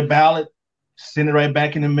get their ballot, send it right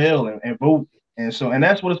back in the mail and vote. And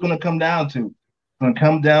that's what it's going to come down to. It's going to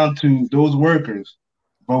come down to those workers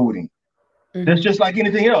voting. Mm-hmm. That's just like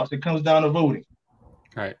anything else. It comes down to voting.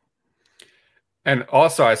 Right. And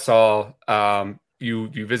also I saw you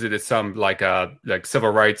visited some like civil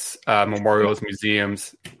rights memorials,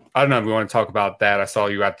 museums. I don't know if we want to talk about that. I saw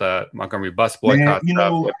you at the Montgomery bus boycott. You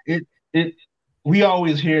know, we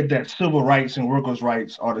always hear that civil rights and workers'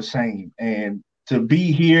 rights are the same. And to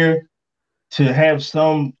be here, to have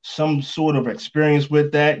some sort of experience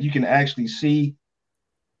with that, you can actually see,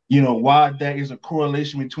 you know, why that is a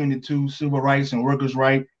correlation between the two, civil rights and workers'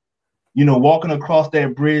 rights. You know, walking across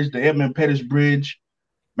that bridge, the Edmund Pettus Bridge,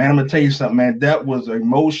 man, I'm gonna tell you something, man. That was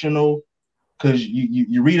emotional because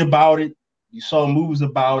you read about it, you saw movies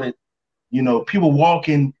about it. You know, people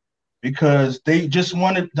walking because they just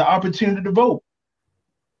wanted the opportunity to vote.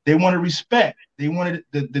 They wanted respect. They wanted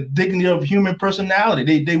the dignity of human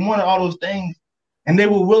personality. They wanted all those things, and they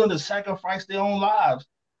were willing to sacrifice their own lives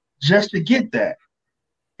just to get that.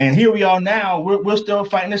 And here we are now. We're still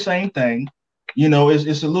fighting the same thing. You know,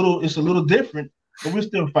 it's a little different, but we're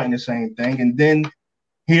still fighting the same thing. And then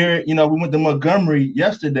here, you know, we went to Montgomery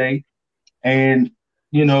yesterday, and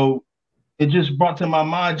you know, it just brought to my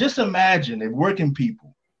mind. Just imagine if working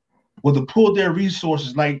people were to pull their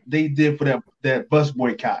resources like they did for that bus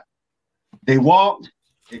boycott. They walked,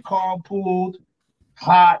 they carpooled,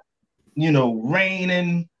 hot, you know,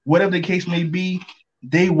 raining, whatever the case may be.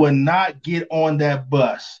 They would not get on that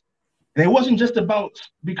bus. And it wasn't just about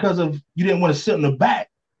because of you didn't want to sit in the back.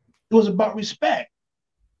 It was about respect.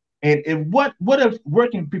 And what if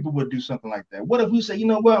working people would do something like that? What if we say, you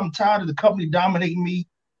know what, I'm tired of the company dominating me.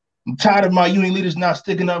 I'm tired of my union leaders not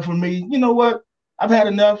sticking up for me. You know what? I've had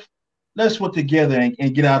enough. Let's work together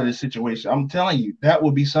and get out of this situation. I'm telling you, that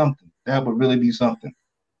would be something. That would really be something.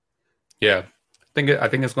 Yeah, I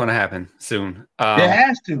think it's going to happen soon. It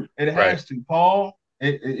has to. It has to, Paul.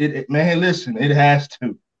 Man, listen, it has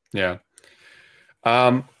to. Yeah.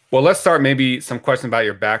 Well, let's start maybe some questions about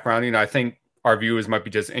your background. You know, I think our viewers might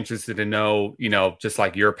be just interested to know, you know, just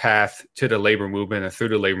like your path to the labor movement and through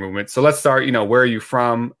the labor movement. So let's start, you know, where are you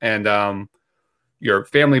from and your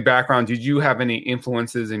family background? Did you have any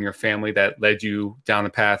influences in your family that led you down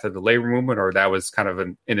the path of the labor movement, or that was kind of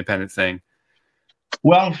an independent thing?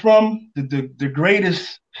 Well, I'm from the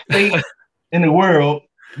greatest state in the world.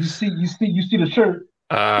 You see the shirt.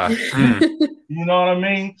 You know what I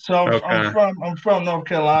mean? So I'm from North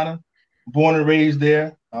Carolina, born and raised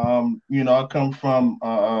there. You know, I come from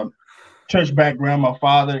church background. My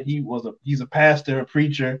father, he's a pastor, a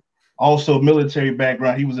preacher, also military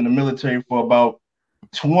background. He was in the military for about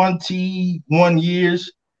 21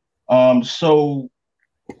 years. So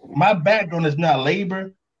my background is not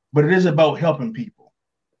labor, but it is about helping people.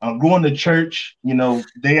 Going to church, you know,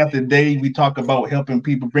 day after day, we talk about helping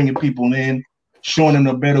people, bringing people in, showing them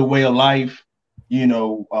a better way of life, you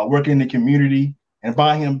know, working in the community. And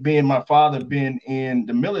by him being my father, being in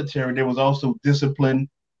the military, there was also discipline,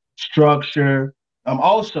 structure,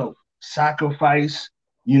 also sacrifice.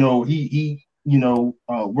 You know, he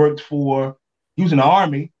worked for, he was in the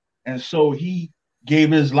Army. And so he gave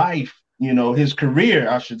his life, you know, his career,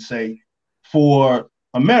 I should say, for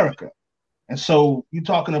America. And so you're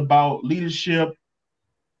talking about leadership,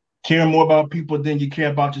 caring more about people than you care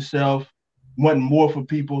about yourself, wanting more for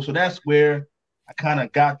people. So that's where I kind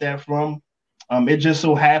of got that from. It just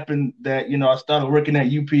so happened that, you know, I started working at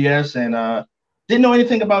UPS and didn't know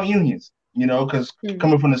anything about unions, you know, because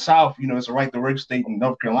coming from the South, you know, it's a right to work state in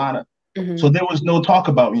North Carolina. Mm-hmm. So there was no talk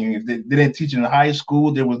about unions. They didn't teach in high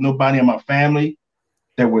school. There was nobody in my family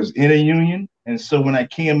that was in a union. And so when I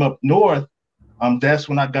came up north, that's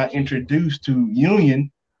when I got introduced to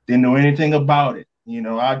union. Didn't know anything about it.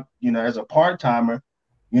 As a part-timer,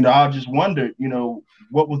 I just wondered,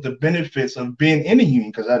 what was the benefits of being in a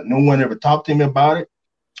union, because no one ever talked to me about it.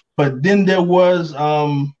 But then there was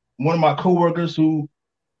one of my coworkers who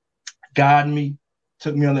guided me,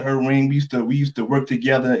 took me under her wing. We used to work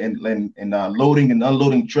together and loading and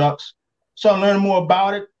unloading trucks. So I learned more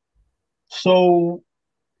about it. So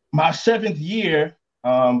my 7th year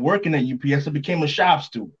working at UPS, I became a shop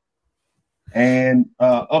steward. And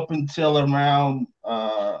up until around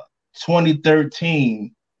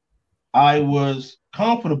 2013, I was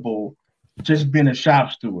comfortable just being a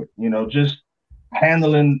shop steward, just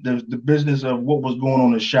handling the business of what was going on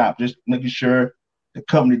in the shop, just making sure the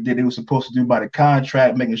company did what it was supposed to do by the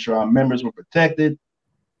contract, making sure our members were protected.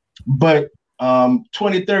 But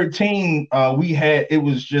 2013, it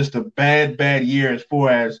was just a bad year as far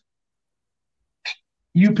as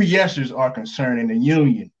UPSers are concerned in the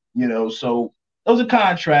union, so it was a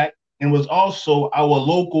contract, and was also our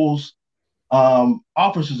local's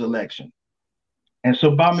officers election. And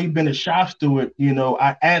so by me being a shop steward,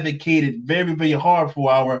 I advocated very, very hard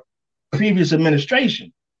for our previous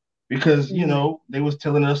administration, because, they was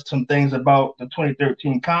telling us some things about the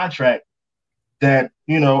 2013 contract that,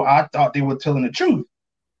 I thought they were telling the truth.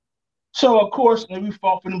 So, of course, we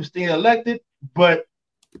fought for them to stay elected. But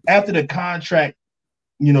after the contract,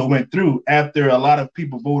 went through, after a lot of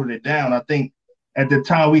people voted it down, I think at the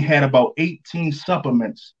time we had about 18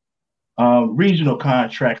 supplements, regional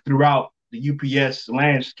contracts throughout the UPS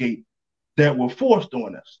landscape that were forced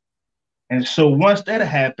on us. And so once that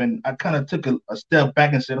happened, I kind of took a step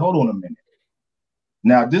back and said, hold on a minute.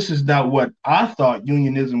 Now, this is not what I thought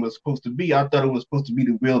unionism was supposed to be. I thought it was supposed to be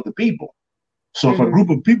the will of the people. So if a group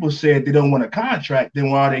of people said they don't want a contract, then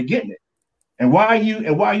why are they getting it? And why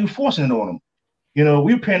are you forcing it on them?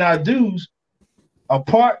 We're paying our dues. A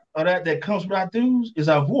part of that comes with our dues is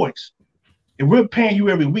our voice. If we're paying you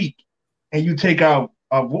every week and you take our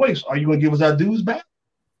voice, are you going to give us our dues back?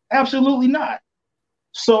 Absolutely not.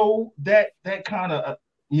 So that kind of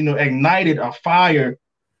ignited a fire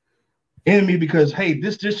in me, because hey,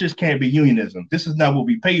 this just can't be unionism. This is not what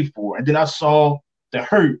we paid for. And then I saw the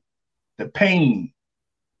hurt, the pain,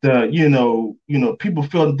 the people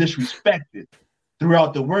feeling disrespected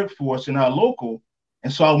throughout the workforce in our local.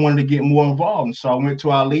 And so I wanted to get more involved. And so I went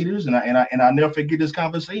to our leaders, and I never forget this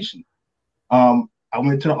conversation. I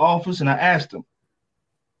went to the office and I asked them.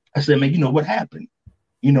 I said, man, what happened?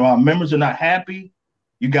 Our members are not happy.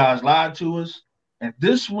 You guys lied to us. And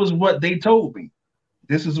this was what they told me.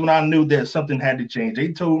 This is when I knew that something had to change.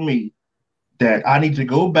 They told me that I need to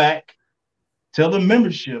go back, tell the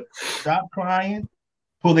membership, stop crying,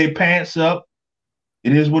 pull their pants up.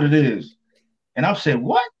 It is what it is. And I said,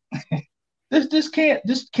 what? This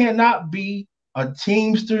cannot be a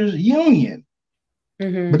Teamsters union.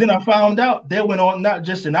 But then I found out that went on not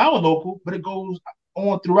just in our local, but it goes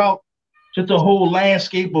on throughout just the whole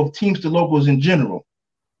landscape of Teamster locals in general.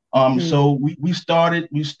 So we started,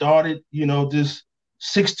 this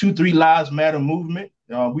 623 Lives Matter movement.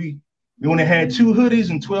 We only had 2 hoodies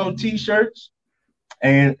and 12 t-shirts.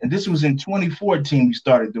 And this was in 2014 we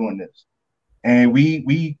started doing this. And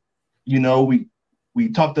we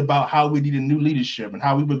talked about how we needed new leadership and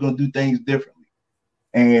how we were going to do things differently.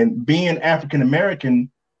 And being African American,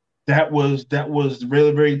 that was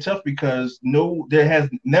really, very tough, because there has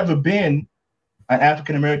never been an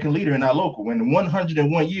African American leader in our local. In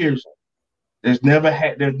 101 years, there's never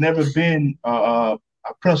been a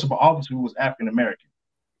principal officer who was African American.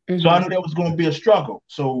 So I knew that was going to be a struggle.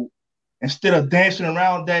 So instead of dancing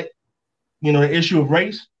around that, the issue of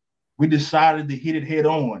race, we decided to hit it head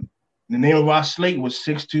on. The name of our slate was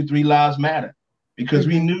 623 Lives Matter, because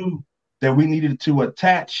we knew that we needed to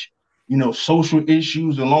attach, social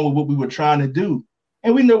issues along with what we were trying to do.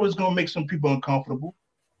 And we knew it was going to make some people uncomfortable.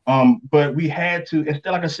 But we had to,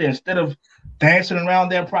 instead of dancing around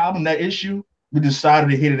that problem, that issue, we decided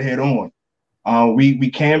to hit it head on.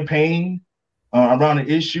 We campaigned around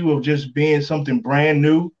the issue of just being something brand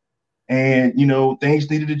new, and, things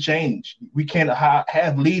needed to change. We can't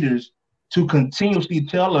have leaders to continuously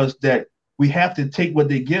tell us that we have to take what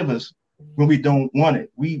they give us when we don't want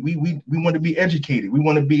it. We want to be educated. We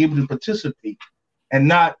want to be able to participate and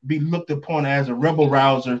not be looked upon as a rebel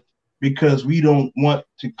rouser, because we don't want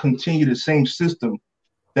to continue the same system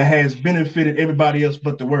that has benefited everybody else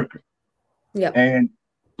but the worker. Yeah. And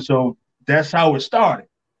so that's how it started.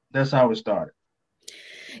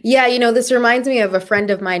 Yeah, this reminds me of a friend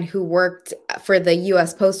of mine who worked for the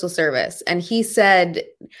U.S. Postal Service. And he said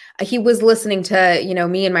he was listening to,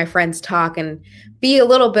 me and my friends talk and be a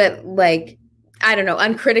little bit I don't know,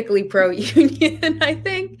 uncritically pro-union, I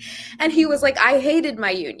think. And he was like, I hated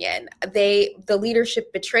my union. The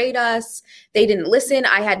leadership betrayed us. They didn't listen.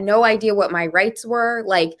 I had no idea what my rights were.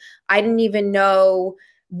 Like, I didn't even know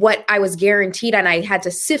what I was guaranteed, and I had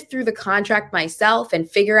to sift through the contract myself and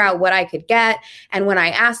figure out what I could get. And when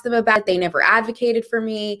I asked them about it, they never advocated for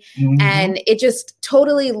me. Mm-hmm. And it just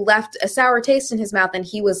totally left a sour taste in his mouth. And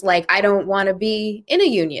he was like, I don't want to be in a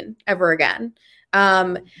union ever again.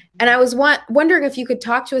 And I was wondering if you could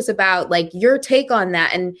talk to us about like your take on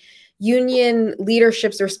that and union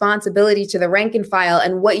leadership's responsibility to the rank and file,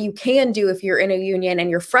 and what you can do if you're in a union and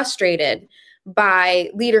you're frustrated by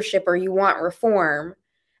leadership or you want reform,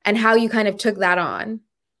 and how you kind of took that on.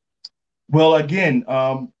 Well, again,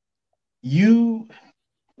 you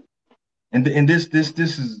and this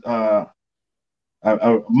is a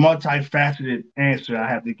multifaceted answer I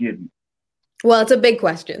have to give you. Well, it's a big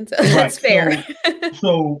question, so that's fair.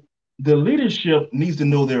 So the leadership needs to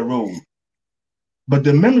know their role, but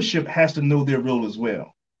the membership has to know their role as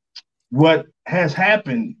well. What has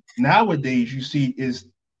happened nowadays, you see, is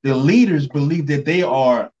the leaders believe that they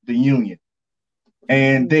are the union,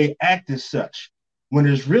 and they act as such when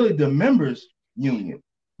it's really the members' union,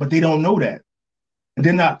 but they don't know that. And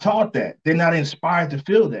they're not taught that. They're not inspired to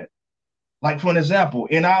feel that. Like, for an example,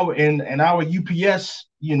 in our UPS,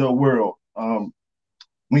 world,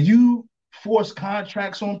 when you force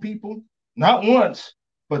contracts on people, not once,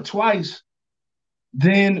 but twice,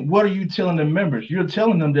 then what are you telling the members? You're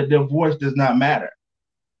telling them that their voice does not matter.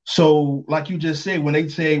 So like you just said, when they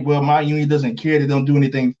say, well, my union doesn't care, they don't do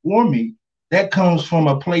anything for me, that comes from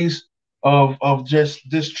a place of just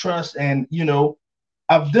distrust. And,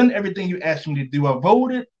 I've done everything you asked me to do. I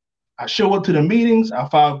voted, I show up to the meetings, I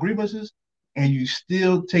file grievances, and you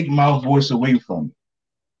still take my voice away from me.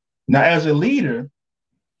 Now, as a leader,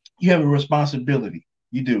 you have a responsibility.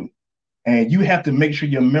 You do. And you have to make sure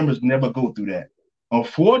your members never go through that.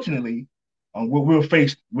 Unfortunately, what we're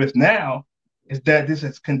faced with now is that this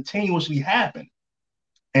has continuously happened.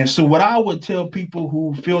 And so what I would tell people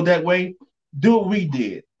who feel that way, do what we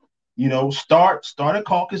did. Start a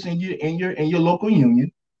caucus in your local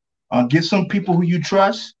union, get some people who you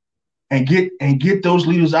trust, and get those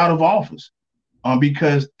leaders out of office.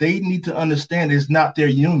 Because they need to understand it's not their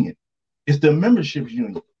union. It's the membership's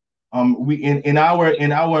union. We in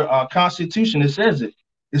our Constitution, it says it.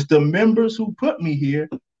 It's the members who put me here,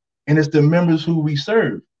 and it's the members who we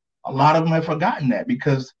serve. A lot of them have forgotten that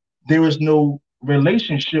because there is no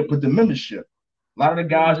relationship with the membership. A lot of the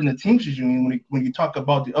guys in the Teamsters Union, when you talk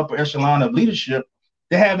about the upper echelon of leadership,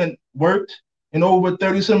 they haven't worked in over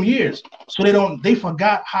 30-some years. So they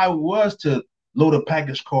forgot how it was to load a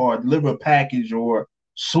package car, deliver a package, or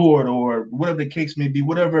sort, or whatever the case may be,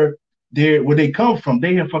 where they come from.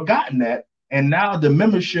 They have forgotten that. And now the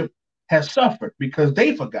membership has suffered because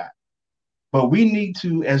they forgot. But we need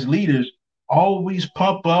to, as leaders, always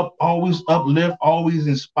pump up, always uplift, always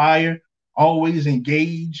inspire, always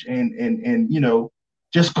engage, and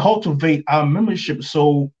just cultivate our membership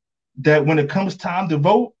so that when it comes time to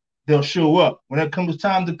vote, they'll show up. When it comes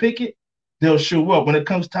time to picket, they'll show up. When it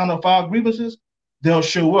comes time to file grievances, they'll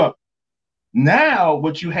show up. Now,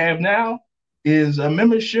 what you have now is a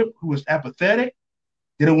membership who is apathetic.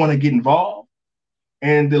 They don't want to get involved,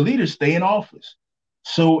 and the leaders stay in office.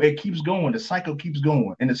 So it keeps going. The cycle keeps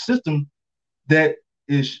going. And the system that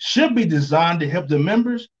should be designed to help the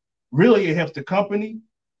members, really it helps the company,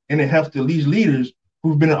 and it helps these leaders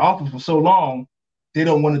who've been in office for so long. They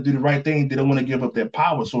don't want to do the right thing. They don't want to give up their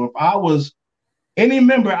power. So if I was any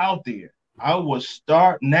member out there, I would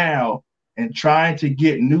start now and trying to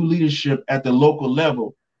get new leadership at the local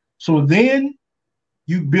level. So then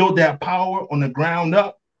you build that power on the ground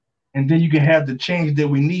up, and then you can have the change that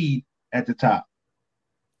we need at the top.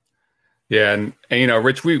 Yeah. And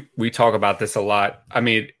Rich, we talk about this a lot. I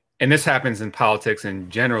mean, and this happens in politics and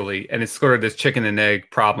generally, and it's sort of this chicken and egg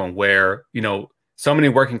problem where, so many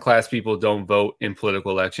working class people don't vote in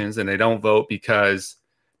political elections, and they don't vote because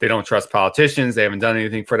they don't trust politicians. They haven't done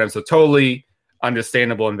anything for them. So totally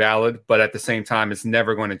understandable and valid. But at the same time, it's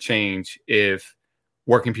never going to change if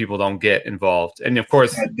working people don't get involved. And of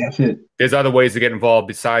course, there's other ways to get involved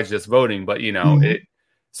besides just voting. But,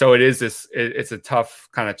 it's a tough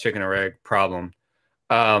kind of chicken or egg problem.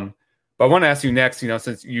 But I want to ask you next,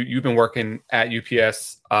 since you've been working at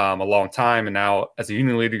UPS a long time, and now as a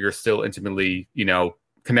union leader, you're still intimately,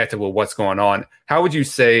 connected with what's going on. How would you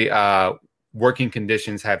say working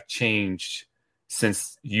conditions have changed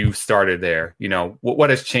since you started there?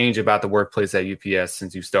 What has changed about the workplace at UPS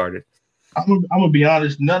since you started? I'm going to be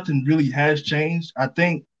honest, nothing really has changed. I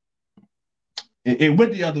think it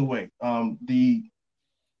went the other way. The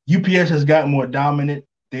UPS has gotten more dominant.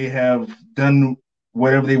 They have done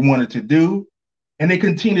whatever they wanted to do, and they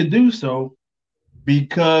continue to do so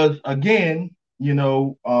because, again,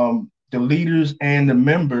 the leaders and the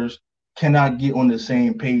members cannot get on the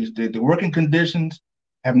same page. The working conditions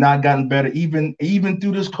have not gotten better, even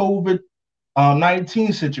through this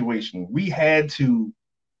COVID-19 situation. We had to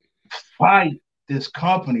fight this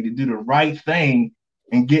company to do the right thing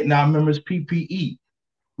and getting our members PPE.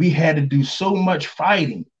 We had to do so much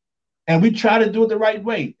fighting, and we try to do it the right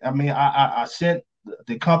way. I mean, I sent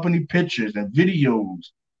the company pictures and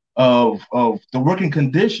videos of the working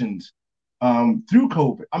conditions through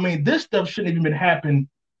COVID. I mean, this stuff shouldn't even happen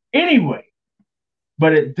anyway,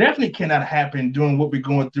 but it definitely cannot happen during what we're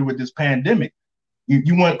going through with this pandemic.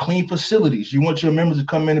 You want clean facilities. You want your members to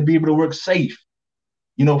come in and be able to work safe.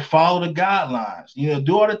 Follow the guidelines.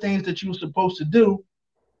 Do all the things that you're supposed to do.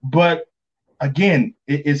 But again,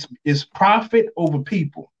 it's profit over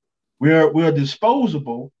people. We're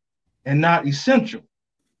disposable and not essential.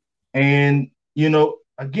 And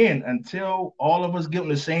again, until all of us get on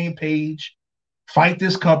the same page, fight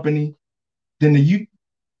this company, then the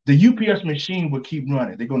UPS machine will keep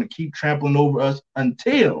running. They're going to keep trampling over us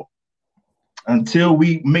until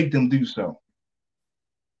we make them do so.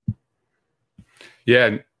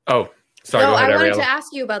 Yeah. Oh, sorry. No, go ahead, I wanted Ariella. to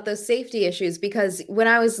ask you about those safety issues, because when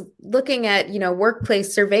I was looking at,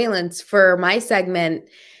 workplace surveillance for my segment,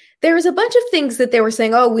 there was a bunch of things that they were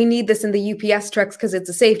saying, oh, we need this in the UPS trucks because it's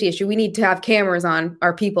a safety issue. We need to have cameras on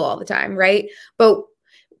our people all the time, right? But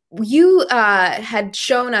you had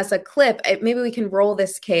shown us a clip. Maybe we can roll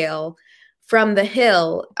this, Kale, from The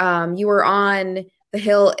Hill. You were on The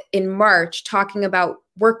Hill in March talking about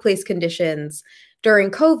workplace conditions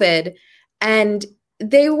during COVID, and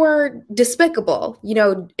they were despicable,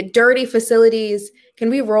 dirty facilities. Can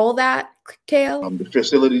we roll that, Kale? The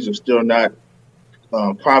facilities are still not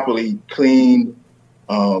properly cleaned.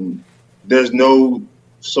 There's no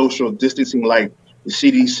social distancing like the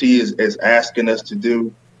CDC is asking us to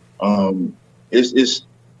do. It's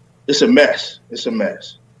a mess. It's a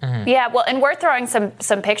mess. Mm-hmm. Yeah, well, and we're throwing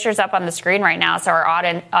some pictures up on the screen right now so our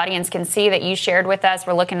audience can see that you shared with us.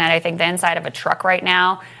 We're looking at, I think, the inside of a truck right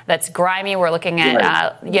now that's grimy. We're looking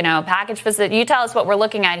at, package facility. You tell us what we're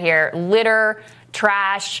looking at here. Litter,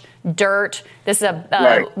 trash, dirt. This is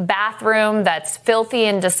a bathroom that's filthy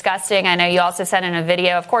and disgusting. I know you also sent in a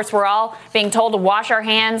video. Of course, we're all being told to wash our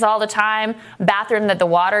hands all the time. Bathroom that the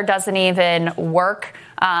water doesn't even work.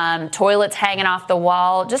 Toilets hanging off the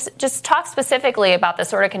wall. Just talk specifically about the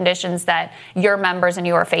sort of conditions that your members and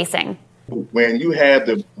you are facing. When you have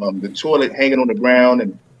the toilet hanging on the ground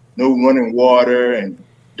and no running water and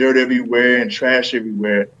dirt everywhere and trash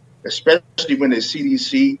everywhere, especially when the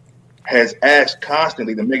CDC has asked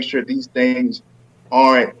constantly to make sure these things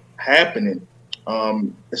aren't happening.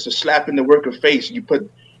 It's a slap in the worker face.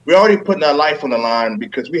 We're already putting our life on the line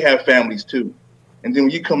because we have families too. And then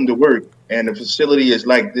when you come to work and the facility is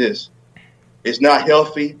like this, it's not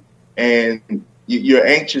healthy, and you're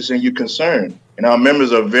anxious and you're concerned. And our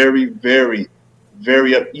members are very, very,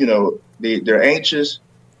 very, they're anxious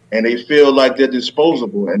and they feel like they're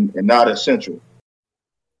disposable and not essential.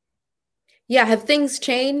 Yeah, have things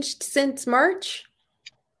changed since March?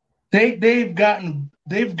 They've gotten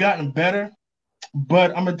better,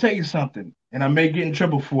 but I'm gonna tell you something, and I may get in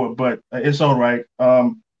trouble for it, but it's all right.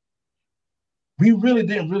 We really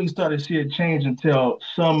didn't start to see a change until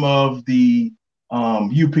some of the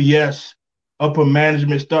UPS upper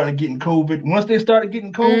management started getting COVID. Once they started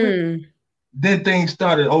getting COVID, then things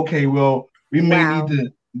started, okay, well, we may need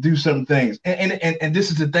to do some things. And this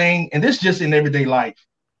is the thing, and this is just in everyday life.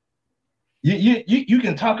 You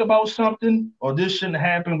can talk about something, or this shouldn't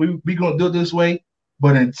happen, we're going to do it this way,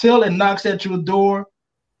 but until it knocks at your door,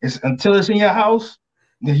 until it's in your house,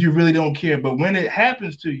 then you really don't care. But when it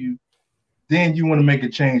happens to you, then you want to make a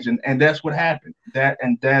change, and that's what happened.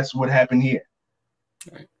 That's what happened here.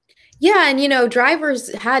 Yeah, and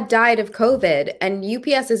drivers had died of COVID, and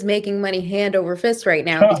UPS is making money hand over fist right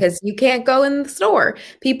now because you can't go in the store.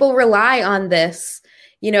 People rely on this,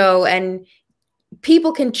 and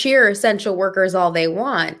people can cheer essential workers all they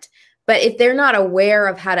want, but if they're not aware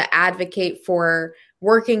of how to advocate for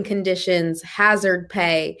working conditions, hazard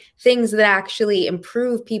pay, things that actually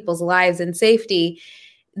improve people's lives and safety,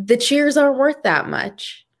 the cheers aren't worth that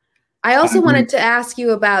much. I also wanted to ask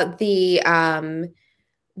you about the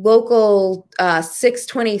local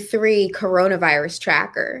 623 coronavirus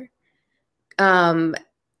tracker.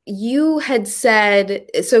 You had said,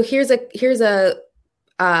 so here's a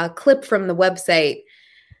clip from the website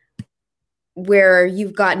where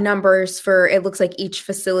you've got numbers for, it looks like each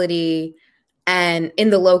facility and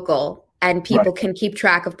in the local and people can keep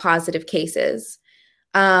track of positive cases.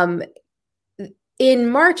 In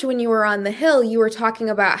March, when you were on the Hill, you were talking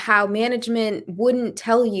about how management wouldn't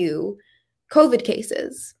tell you COVID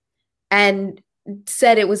cases and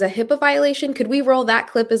said it was a HIPAA violation. Could we roll that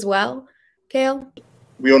clip as well, Cale?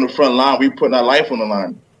 We on the front line. We putting our life on the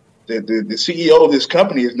line. The CEO of this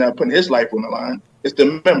company is not putting his life on the line. It's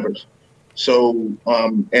the members. So,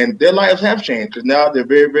 and their lives have changed because now they're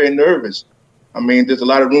very, very nervous. I mean, there's a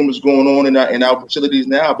lot of rumors going on in our facilities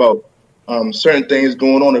now about certain things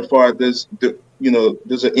going on as far as this,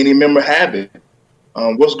 does any member have it?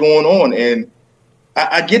 What's going on? And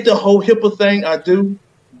I get the whole HIPAA thing, I do.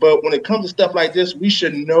 But when it comes to stuff like this, we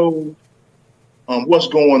should know what's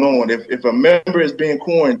going on. If a member is being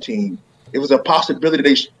quarantined, if it's a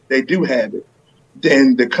possibility they do have it,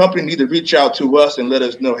 then the company needs to reach out to us and let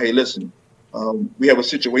us know, hey, listen, we have a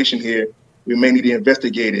situation here. We may need to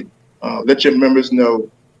investigate it. Let your members know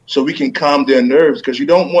so we can calm their nerves, because you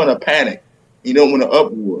don't want to panic. You don't want to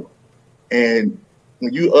uproar. And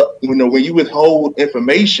when you withhold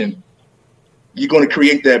information, you're going to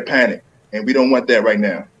create that panic. And we don't want that right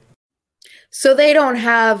now. So they don't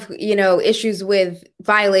have, issues with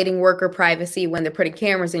violating worker privacy when they're putting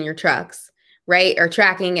cameras in your trucks, right? Or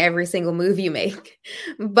tracking every single move you make.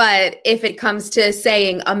 But if it comes to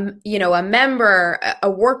saying, a member,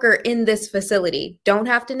 a worker in this facility, don't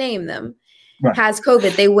have to name them, has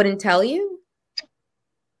COVID, they wouldn't tell you?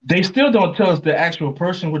 They still don't tell us the actual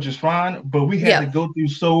person, which is fine. But we had to go through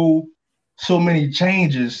so many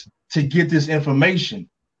changes to get this information.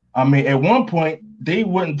 I mean, at one point, they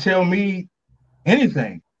wouldn't tell me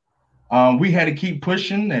anything. We had to keep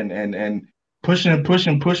pushing and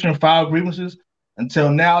pushing, file grievances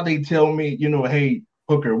until now they tell me, hey,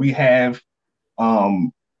 Hooker, we have,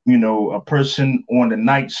 a person on the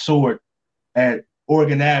night sort at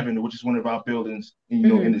Oregon Avenue, which is one of our buildings,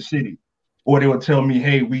 in the city. Or they would tell me,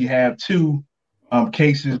 hey, we have 2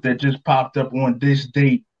 cases that just popped up on this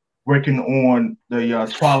date working on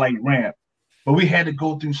the Twilight ramp. But we had to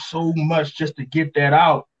go through so much just to get that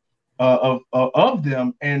out of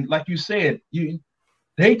them. And like you said,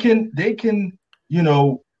 they can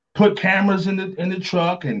put cameras in the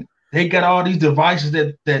truck, and they got all these devices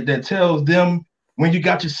that tells them when you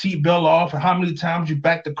got your seatbelt off and how many times you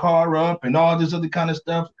back the car up and all this other kind of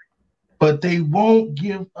stuff. But they won't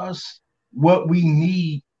give us what we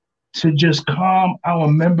need to just calm our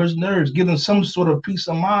members' nerves, give them some sort of peace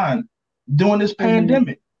of mind during this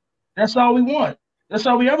pandemic. That's all we want. That's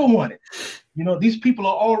all we ever wanted. These people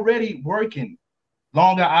are already working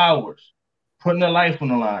longer hours, putting their life on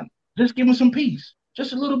the line. Just give them some peace,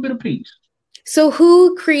 just a little bit of peace. So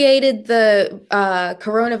who created the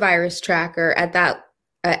coronavirus tracker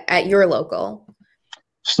at your local?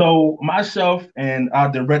 So myself and our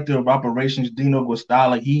director of operations, Dino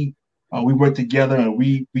Guastalla, we work together, and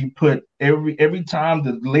we put every time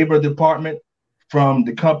the labor department from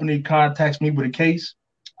the company contacts me with a case,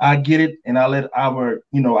 I get it, and I let our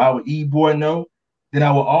e-board know. Then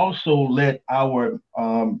I will also let our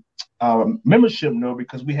membership know,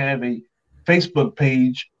 because we have a Facebook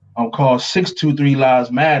page called 623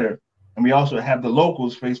 Lives Matter, and we also have the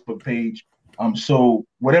locals Facebook page. So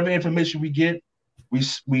whatever information we get,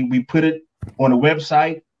 we put it on the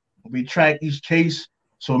website. We track each case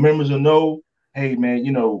so members will know, hey man,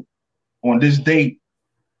 on this date,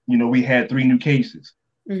 we had 3 new cases.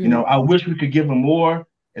 I wish we could give them more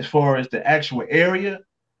as far as the actual area.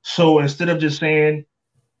 So instead of just saying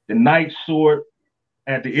the night sort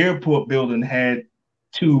at the airport building had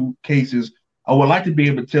 2 cases, I would like to be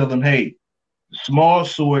able to tell them, hey, the small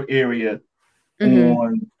sort area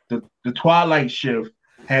on the twilight shift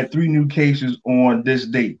had 3 new cases on this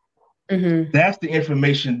date. That's the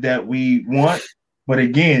information that we want. But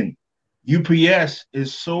again, UPS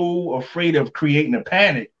is so afraid of creating a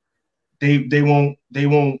panic, they won't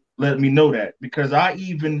let me know that, because I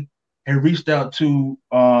even had reached out to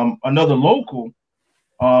another local,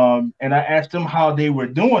 and I asked them how they were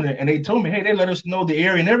doing it, and they told me, hey, they let us know the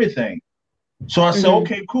area and everything. So I said,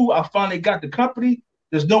 okay, cool. I finally got the company.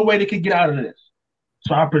 There's no way they can get out of this.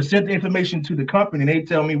 So I present the information to the company, and they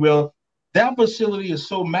tell me, well, that facility is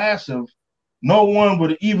so massive, no one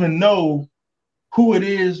would even know who it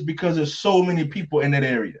is because there's so many people in that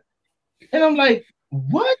area. And I'm like,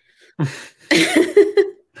 what? But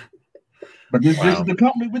this is the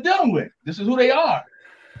company we're dealing with. This is who they are.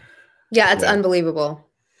 Yeah, it's unbelievable.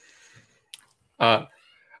 I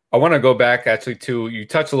want to go back actually to, you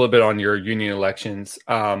touched a little bit on your union elections.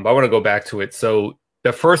 But I want to go back to it. So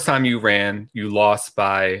the first time you ran, you lost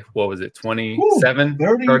by, what was it, 27?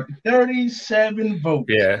 37 votes.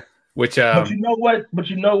 Yeah. Which, but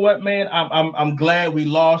you know what, man, I'm glad we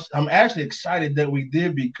lost. I'm actually excited that we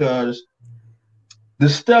did, because the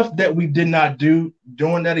stuff that we did not do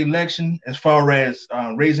during that election, as far as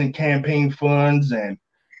raising campaign funds and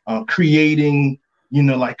creating,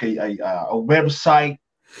 like a website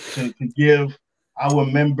to give our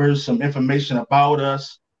members some information about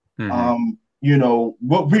us.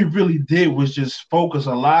 What we really did was just focus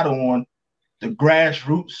a lot on the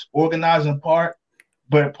grassroots organizing part.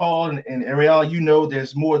 But Paul and Ariel,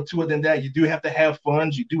 there's more to it than that. You do have to have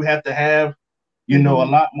funds. You do have to have, a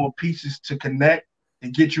lot more pieces to connect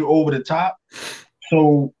and get you over the top.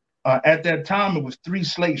 So at that time, it was 3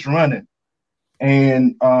 slates running,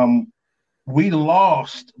 and we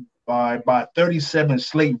lost by 37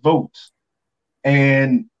 slate votes.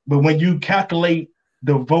 But when you calculate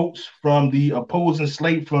the votes from the opposing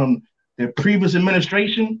slate from the previous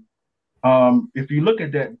administration, if you look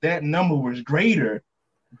at that number was greater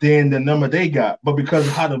than the number they got. But because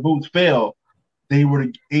of how the votes fell, they were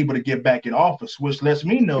able to get back in office, which lets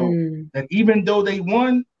me know that even though they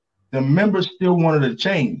won, the members still wanted to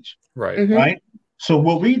change. Right. Right. So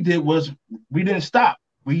what we did was we didn't stop.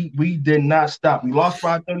 We did not stop. We lost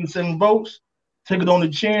by 37 votes, took it on the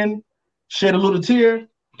chin, shed a little tear,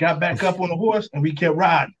 got back up on the horse, and we kept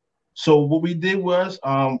riding. So what we did was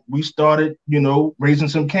we started, raising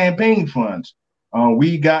some campaign funds.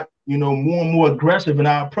 We got, more and more aggressive in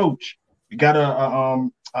our approach. We got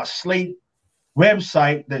a slate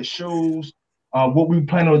website that shows what we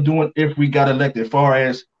plan on doing if we got elected, as far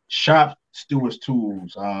as shop stewards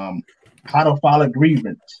tools, how to file a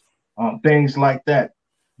grievance, things like that.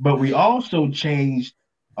 But we also changed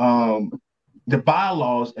the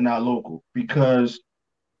bylaws in our local, because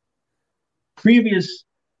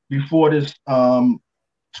before this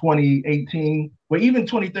 2018, well, even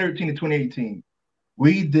 2013 and 2018,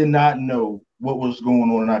 we did not know what was going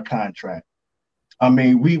on in our contract. I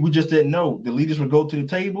mean, we just didn't know. The leaders would go to the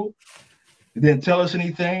table, they didn't tell us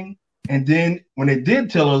anything. And then when they did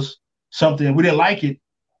tell us something and we didn't like it,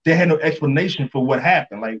 they had no explanation for what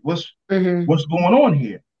happened. Like, what's going on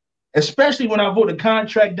here? Especially when I vote the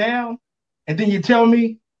contract down and then you tell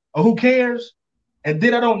me, oh, who cares? And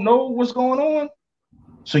then I don't know what's going on.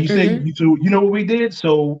 So you say, you know what we did?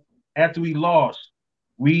 So after we lost,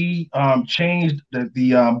 we changed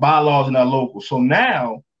the bylaws in our local. So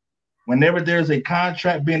now, whenever there's a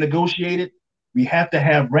contract being negotiated, we have to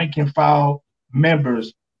have rank and file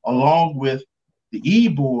members along with the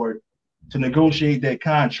E-board to negotiate that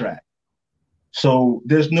contract. So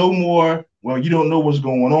there's no more, well, you don't know what's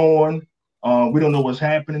going on. We don't know what's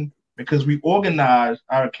happening, because we organized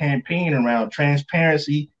our campaign around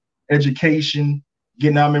transparency, education,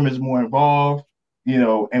 getting our members more involved,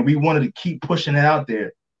 and we wanted to keep pushing it out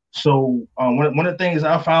there. So one of the things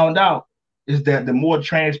I found out is that the more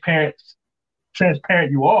transparent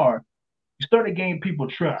you are, you start to gain people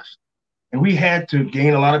trust. And we had to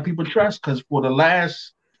gain a lot of people trust, because for the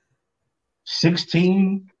last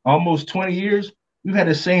 16, almost 20 years, we've had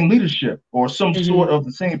the same leadership or some sort of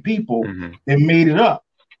the same people that made it up.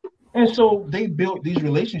 And so they built these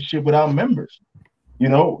relationships with our members.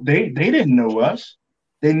 They didn't know us.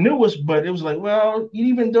 They knew us, but it was like, well,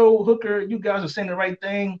 even though Hooker, you guys are saying the right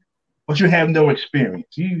thing, but you have no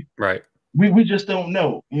experience. Right. We just don't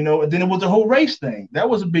know, And then it was the whole race thing. That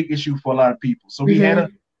was a big issue for a lot of people. So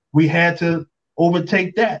we had to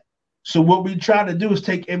overtake that. So what we try to do is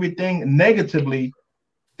take everything negatively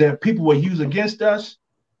that people will use against us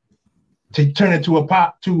to turn it to a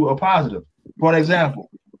positive. For an example,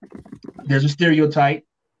 there's a stereotype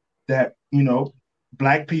that,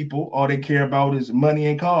 Black people, all they care about is money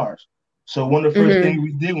and cars. So one of the first things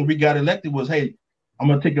we did when we got elected was, hey, I'm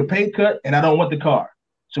going to take a pay cut and I don't want the car.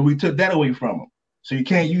 So we took that away from them. So you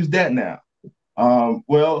can't use that now.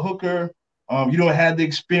 Well, Hooker, you don't have the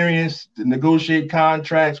experience to negotiate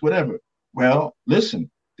contracts, whatever. Well, listen,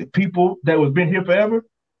 the people that have been here forever,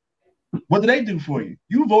 what did they do for you?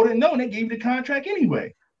 You voted no, and they gave you the contract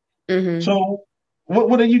anyway. So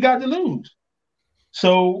what do you got to lose?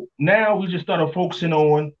 So now we just started focusing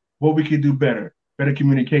on what we could do better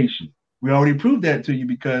communication. We already proved that to you,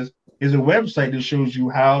 because there's a website that shows you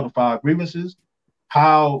how to file grievances,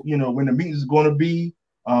 how, when the meeting is going to be.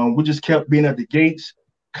 We just kept being at the gates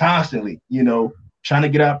constantly, trying to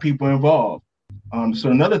get our people involved.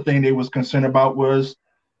 So another thing they was concerned about was,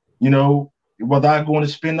 whether I'm going to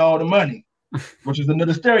spend all the money, which is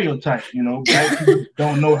another stereotype. Black people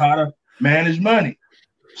don't know how to manage money.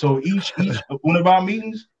 So each one of our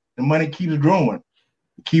meetings, the money keeps growing.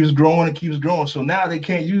 It keeps growing and keeps growing. So now they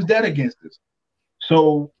can't use that against us.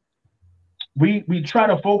 So we try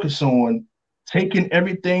to focus on taking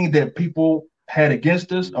everything that people had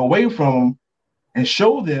against us away from them and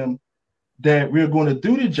show them that we're going to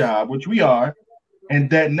do the job, which we are, and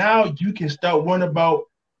that now you can start worrying about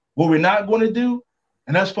what we're not going to do,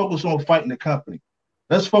 and let's focus on fighting the company.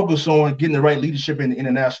 Let's focus on getting the right leadership in the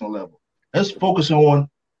international level. Let's focus on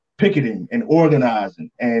picketing and organizing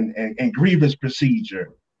and grievance procedure.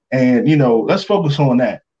 And, let's focus on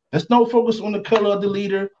that. Let's not focus on the color of the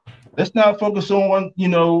leader. Let's not focus on,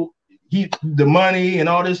 the money and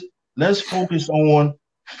all this. Let's focus on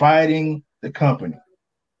fighting the company.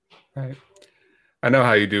 Right. I know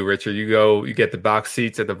how you do, Richard. You get the box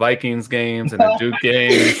seats at the Vikings games and the Duke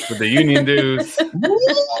games with the Union dudes.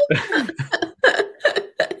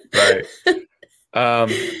 Right.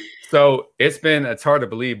 So it's hard to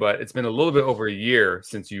believe, but it's been a little bit over a year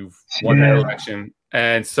since you've won that election.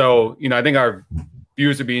 And so, I think our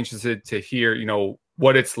viewers would be interested to hear,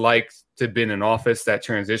 what it's like to have been in office, that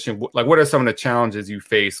transition. Like, what are some of the challenges you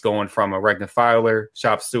face going from a rank and filer,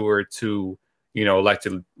 shop steward to,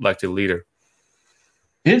 elected leader?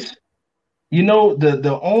 It's,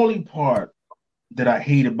 the only part that I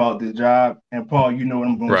hate about this job, and Paul, you know what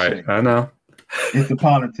I'm going to say. Right, I know. It's the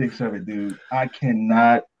politics of it, dude. I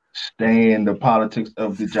cannot stand the politics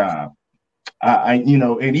of the job.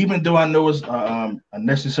 And even though I know it's a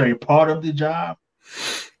necessary part of the job,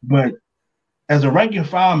 but as a rank and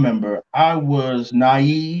file member, I was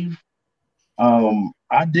naive.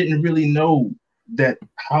 I didn't really know that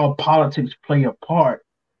how politics play a part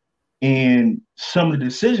in some of the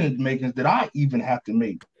decision makings that I even have to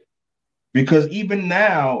make, because even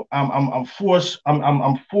now I'm forced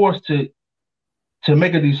to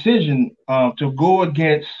make a decision to go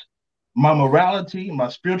against my morality, my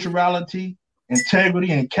spirituality,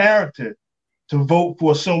 integrity, and character to vote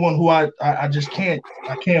for someone who I just can't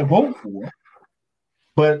vote for.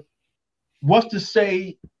 But what's to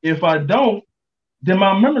say if I don't, then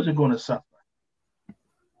my members are going to suffer.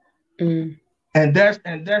 Mm. And that's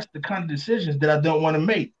the kind of decisions that I don't want to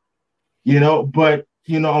make, but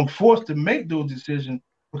I'm forced to make those decisions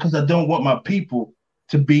because I don't want my people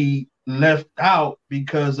to be left out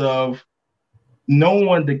because of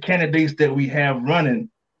knowing the candidates that we have running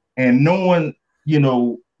and knowing,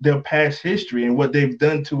 their past history and what they've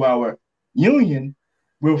done to our union.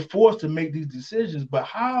 We're forced to make these decisions, but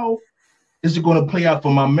how is it going to play out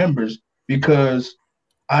for my members? Because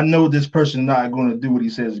I know this person not going to do what he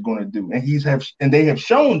says he's going to do, and they have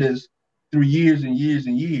shown this through years and years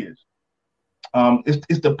and years.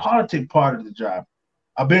 It's the politic part of the job.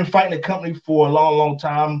 I've been fighting the company for a long, long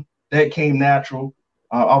time. That came natural.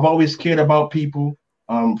 I've always cared about people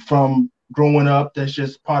from growing up. That's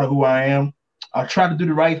just part of who I am. I try to do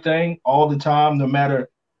the right thing all the time, no matter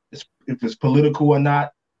if it's political or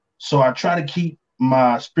not. So I try to keep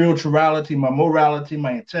my spirituality, my morality,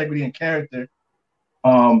 my integrity and character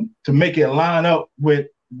to make it line up with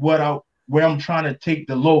where I'm trying to take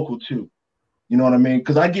the local to. You know what I mean?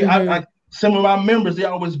 Because I some of my members, they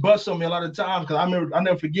always bust on me a lot of times, because I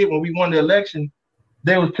never forget when we won the election,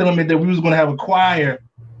 they was telling me that we was going to have a choir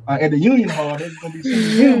at the Union Hall. They was going to be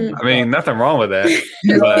singing hymns. I mean, nothing wrong with that.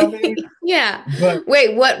 You know what I mean? Yeah. But,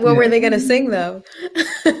 wait, what were they going to sing though?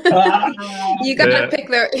 You gotta pick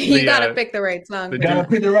pick the right song. You gotta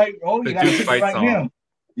pick the right. Oh, you gotta pick the right hymn.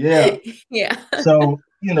 Yeah. Yeah. So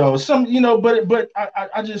but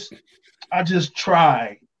I just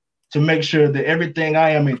try to make sure that everything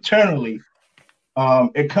I am internally,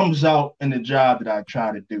 it comes out in the job that I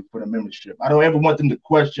try to do for the membership. I don't ever want them to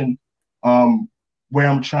question where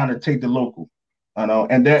I'm trying to take the local,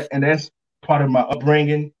 and that's part of my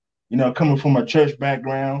upbringing. Coming from a church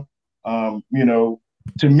background,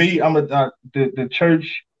 to me, the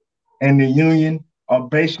church and the union are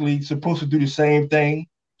basically supposed to do the same thing,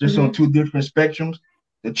 just on two different spectrums.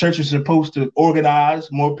 The church is supposed to organize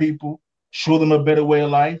more people, show them a better way of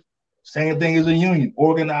life. Same thing as a union,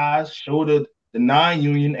 organize, show the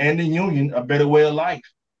non-union and the union a better way of life.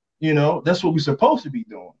 That's what we're supposed to be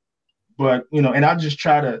doing. But, and I just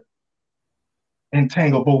try to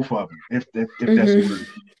entangle both of them, if that's the word.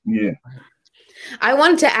 Yeah. I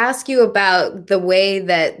wanted to ask you about the way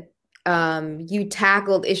that you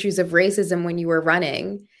tackled issues of racism when you were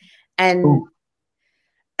running. And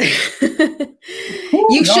you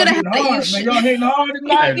should have. Y'all hitting hard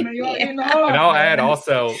tonight, man. Y'all hitting hard. And I'll add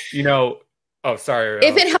also, oh, sorry.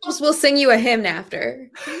 If it helps, we'll sing you a hymn after.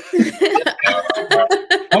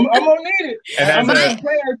 I'm gonna need it. And I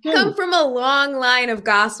come from a long line of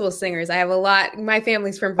gospel singers. I have a lot. My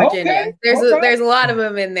family's from Virginia. There's a lot of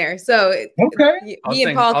them in there. So me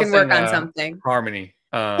and Paul can work on something. Harmony.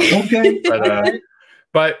 Okay.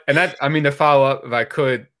 But to follow up, if I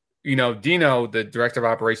could, Dino, the director of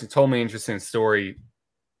operations, told me an interesting story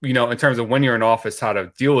you know, in terms of when you're in office, how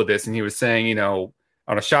to deal with this. And he was saying, you know,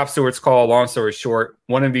 on a shop steward's call, long story short,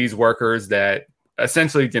 one of these workers that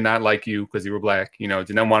essentially did not like you because you were black, you know,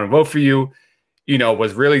 did not want to vote for you, you know,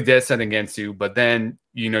 was really dead set against you. But then,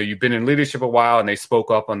 you know, you've been in leadership a while, and they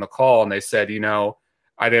spoke up on the call and they said, you know,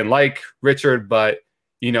 I didn't like Richard, but,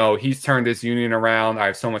 you know, he's turned this union around. I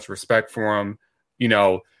have so much respect for him, you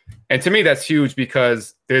know. And to me, that's huge,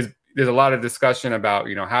 because there's a lot of discussion about,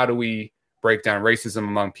 you know, how do we break down racism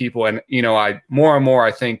among people? And, you know, more and more,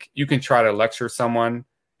 I think you can try to lecture someone.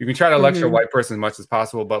 You can try to lecture a white person as much as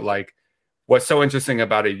possible. But like, what's so interesting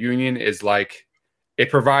about a union is like, it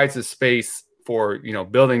provides a space for, you know,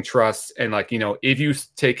 building trust. And like, you know, if you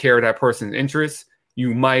take care of that person's interests,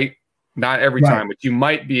 you might, not every time, but you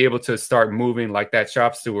might be able to start moving like that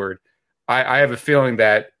shop steward. I have a feeling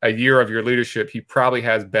that a year of your leadership, he probably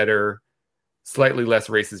has better, slightly less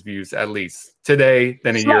racist views, at least today,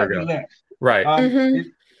 than a year ago. Less. Right.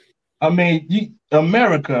 I mean,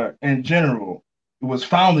 America in general was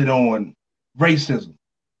founded on racism.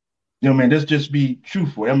 You know what I mean? Let's just be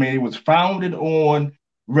truthful. I mean, it was founded on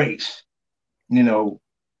race. You know,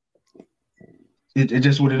 it's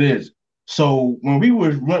just what it is. So when we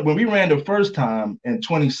ran the first time in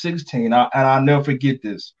 2016, and I'll never forget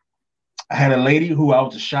this. I had a lady who I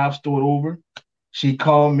was a shop steward over. She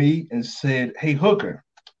called me and said, "Hey, Hooker,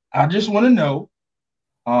 I just want to know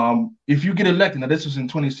if you get elected." Now, this was in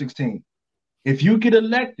 2016. If you get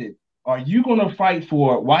elected, are you going to fight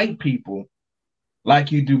for white people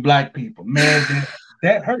like you do black people? Man,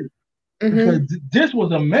 that hurt. Because this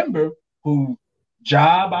was a member who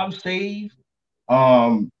job I've saved,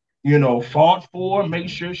 you know, fought for, make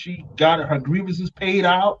sure she got her grievances paid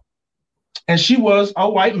out. And she was a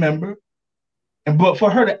white member. But for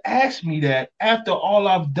her to ask me that after all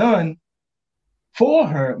I've done for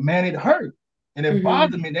her, man, it hurt. And it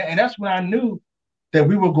bothered me. And that's when I knew that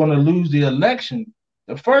we were going to lose the election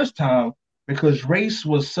the first time, because race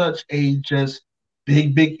was such a just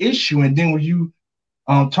big issue. And then when you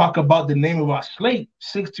talk about the name of our slate,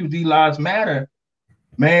 6-2 Lives Matter,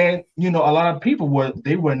 man, you know, a lot of people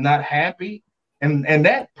were not happy. And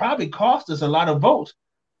that probably cost us a lot of votes,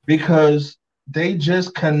 because they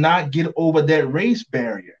just cannot get over that race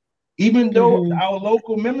barrier. Even though our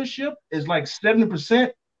local membership is like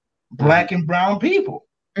 70% black and brown people.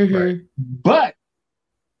 But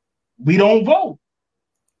we don't vote.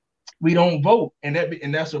 We don't vote. And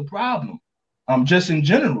that's a problem, just in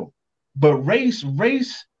general. But race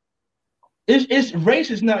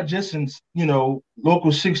is not just in, you know,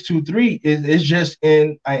 local 623. It's just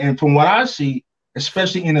in, and from what I see,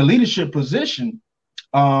 especially in a leadership position,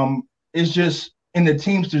 it's just in the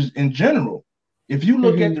Teamsters in general. If you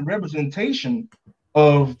look at the representation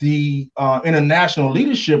of the international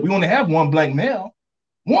leadership, we only have one black male,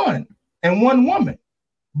 one, and one woman.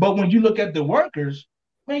 But when you look at the workers,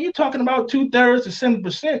 man, you're talking about 2/3 to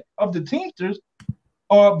 70% of the Teamsters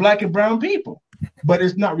are black and brown people. But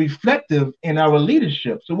it's not reflective in our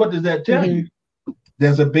leadership. So what does that tell you?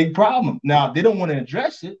 There's a big problem. Now, they don't want to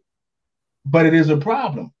address it, but it is a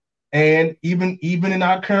problem. And even in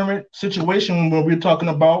our current situation, when we're talking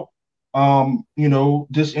about, you know,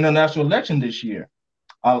 this international election this year,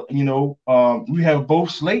 you know, we have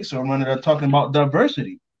both slates are running, are talking about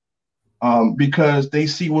diversity, because they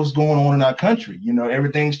see what's going on in our country. You know,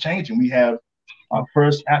 everything's changing. We have our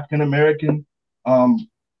first African-American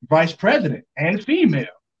vice president and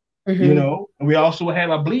female, you know, and we also have,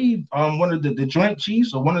 I believe, one of the Joint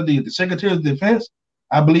Chiefs, or one of the Secretaries of Defense,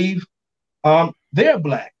 I believe, they're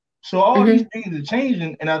black. So all these things are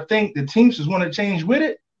changing, and I think the Teamsters want to change with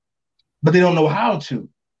it, but they don't know how to.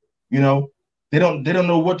 You know, they don't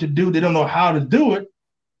know what to do. They don't know how to do it.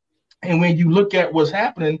 And when you look at what's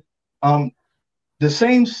happening, the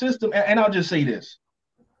same system, and I'll just say this,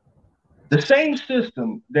 the same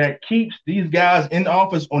system that keeps these guys in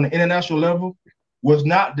office on the international level was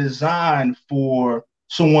not designed for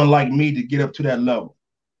someone like me to get up to that level.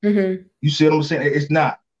 You see what I'm saying? It's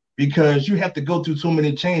not. Because you have to go through so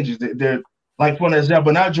many changes. They're, like, for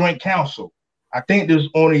example, in our joint council, I think there's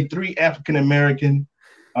only 3 African-American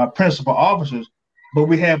principal officers, but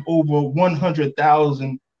we have over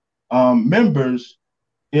 100,000 members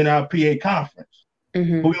in our PA conference.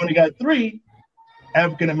 But we only got 3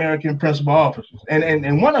 African-American principal officers.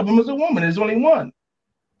 And one of them is a woman. There's only one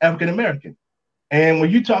African-American. And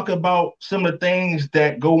when you talk about some of the things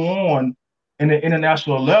that go on in the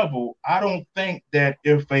international level, I don't think that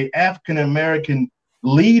if a African-American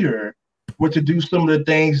leader were to do some of the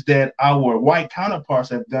things that our white counterparts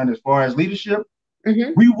have done as far as leadership,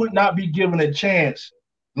 we would not be given a chance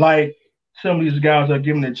like some of these guys are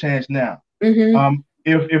given a chance now.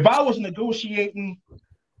 If I was negotiating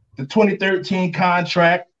the 2013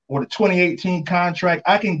 contract or the 2018 contract,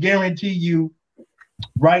 I can guarantee you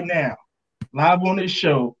right now, live on this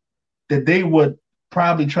show, that they would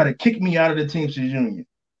probably try to kick me out of the Teamsters Union.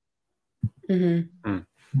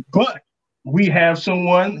 But we have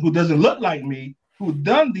someone who doesn't look like me, who's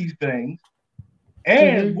done these things,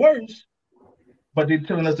 and worse, but they're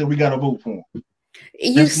telling us that we got to vote for them.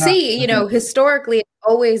 You see, historically, it's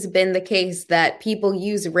always been the case that people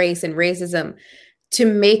use race and racism to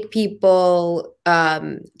make people,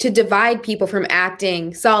 to divide people from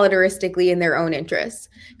acting solidaristically in their own interests.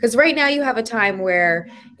 Because right now you have a time where,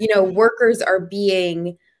 workers are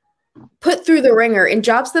being put through the ringer in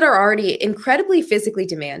jobs that are already incredibly physically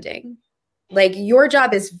demanding. Like your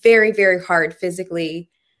job is very, very hard physically.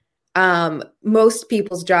 Most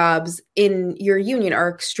people's jobs in your union are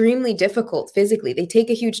extremely difficult physically. They take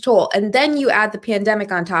a huge toll. And then you add the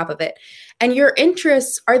pandemic on top of it, and your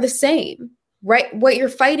interests are the same, right? What you're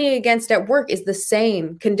fighting against at work is the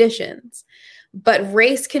same conditions, but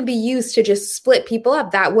race can be used to just split people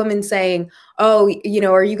up. That woman saying, oh,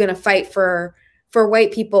 are you going to fight for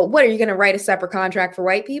white people? What, are you going to write a separate contract for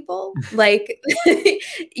white people? Like,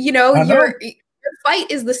 your fight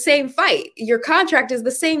is the same fight. Your contract is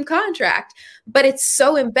the same contract, but it's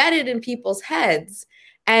so embedded in people's heads,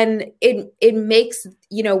 and it makes,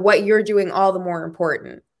 what you're doing all the more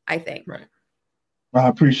important, I think. Right. I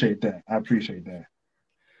appreciate that.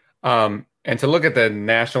 And to look at the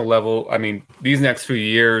national level, I mean, these next few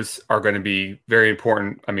years are going to be very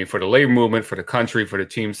important. I mean, for the labor movement, for the country, for the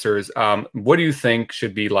Teamsters. What do you think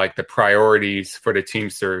should be like the priorities for the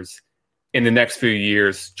Teamsters in the next few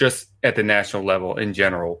years, just at the national level in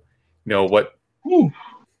general? What?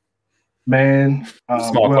 Man,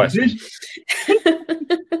 small question.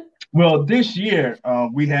 This year,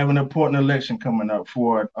 we have an important election coming up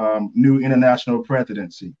for new international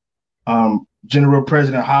presidency. General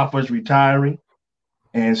President Hoffa is retiring,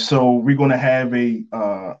 and so we're going to have a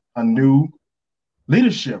new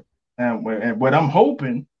leadership. And what I'm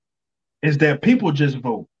hoping is that people just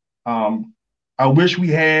vote. I wish we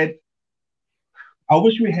had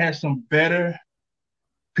some better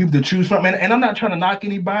people to choose from. And I'm not trying to knock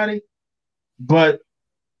anybody, but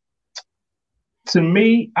to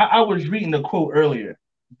me, I was reading a quote earlier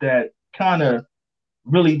that kind of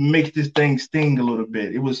really makes this thing sting a little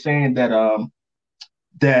bit. It was saying that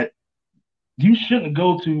that you shouldn't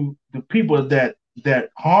go to the people that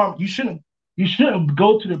harm. You shouldn't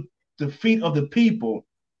go to the feet of the people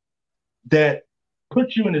that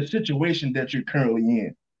put you in the situation that you're currently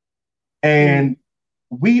in. And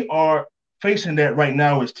we are facing that right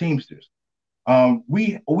now as Teamsters.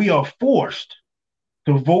 We are forced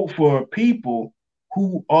to vote for people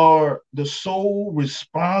who are the sole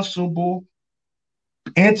responsible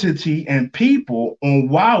entity and people on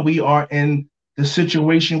why we are in the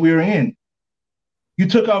situation we're in. You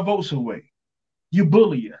took our votes away. You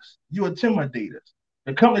bully us. You intimidate us.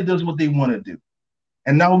 The company does what they want to do.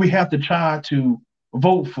 And now we have to try to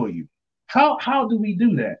vote for you. How do we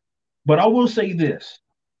do that? But I will say this.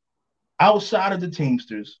 Outside of the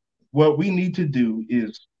Teamsters, what we need to do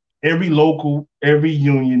is every local, every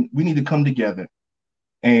union, we need to come together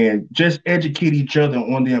and just educate each other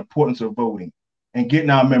on the importance of voting and getting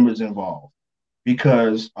our members involved.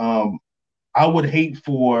 Because I would hate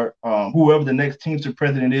for whoever the next Teamster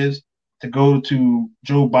president is to go to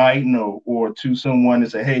Joe Biden or to someone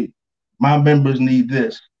and say, hey, my members need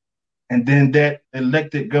this. And then that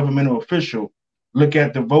elected governmental official look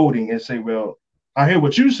at the voting and say, well, I hear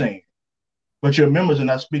what you're saying, but your members are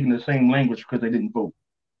not speaking the same language because they didn't vote.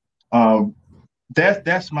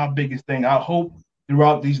 That's my biggest thing. I hope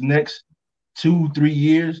throughout these next 2-3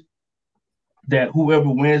 years that whoever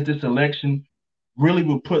wins this election really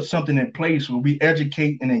will put something in place where we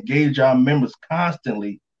educate and engage our members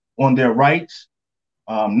constantly on their rights,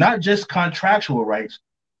 not just contractual rights,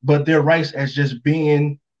 but their rights as just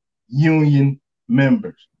being union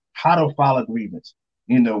members, how to file agreements,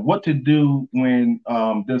 what to do when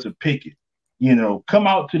there's a picket, come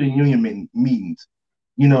out to the union meetings,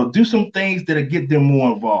 do some things that'll get them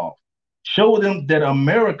more involved. Show them that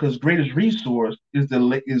America's greatest resource is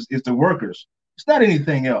the workers. It's not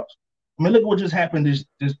anything else. I mean, look at what just happened this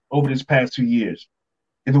over this past 2 years.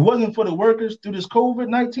 If it wasn't for the workers through this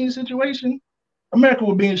COVID-19 situation, America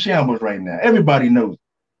would be in shambles right now. Everybody knows.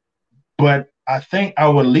 But I think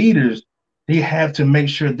our leaders, they have to make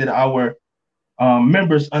sure that our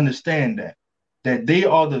members understand that they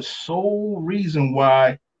are the sole reason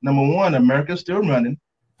why, number one, America's still running.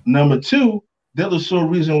 Number two, they're the sole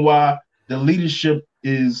reason why the leadership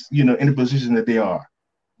is, in the position that they are.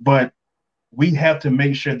 But we have to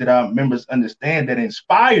make sure that our members understand that,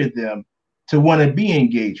 inspire them to want to be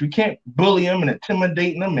engaged. We can't bully them and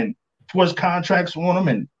intimidate them and force contracts on them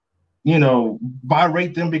and,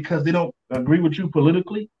 berate them because they don't agree with you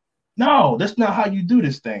politically. No, that's not how you do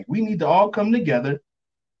this thing. We need to all come together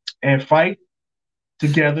and fight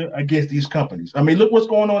together against these companies. I mean, look what's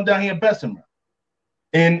going on down here in Bessemer,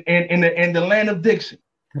 in the land of Dixon.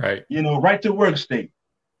 Right. Right to work state.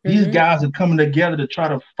 These guys are coming together to try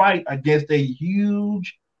to fight against a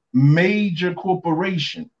huge, major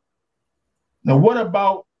corporation. Now, what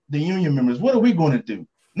about the union members? What are we going to do?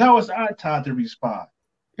 Now it's our time to respond.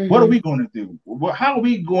 What are we going to do? How are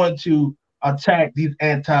we going to attack these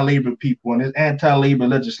anti-labor people and this anti-labor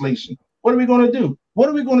legislation? What are we going to do? What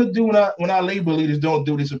are we going to do when our labor leaders don't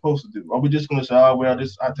do what they're supposed to do? Are we just going to say, oh, well,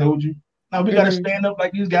 I told you? No, we got to stand up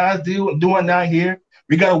like these guys doing down here.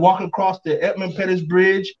 We got to walk across the Edmund Pettus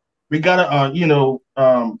Bridge. We got to,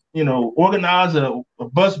 organize a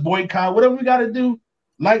bus boycott, whatever we got to do,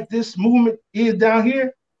 like this movement is down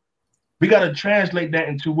here. We got to translate that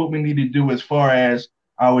into what we need to do as far as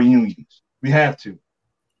our unions. We have to.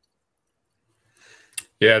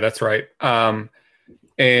 Yeah, that's right.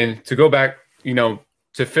 And to go back,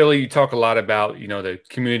 to Philly, you talk a lot about, the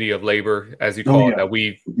community of labor, as you call it, that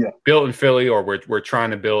we built in Philly, or we're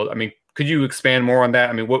trying to build. I mean, could you expand more on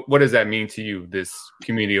that? I mean, what does that mean to you, this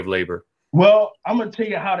community of labor? Well, I'm going to tell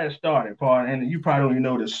you how that started, Paul, and you probably don't even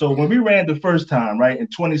know this. So when we ran the first time, right, in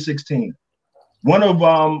 2016, one of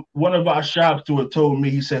our shop stewards told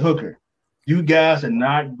me, he said, Hooker, you guys are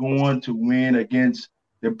not going to win against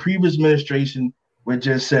the previous administration with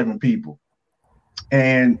just 7 people.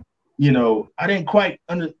 And, I didn't quite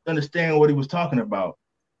understand what he was talking about.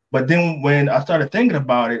 But then when I started thinking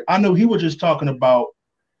about it, I knew he was just talking about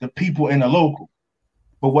the people in the local.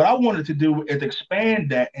 But what I wanted to do is expand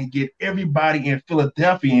that and get everybody in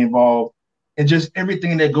Philadelphia involved in just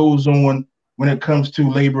everything that goes on when it comes to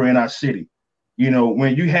labor in our city.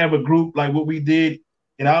 When you have a group like what we did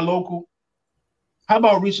in our local, how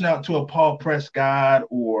about reaching out to a Paul Prescott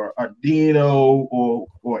or a Dino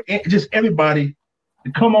or just everybody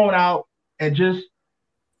to come on out and just,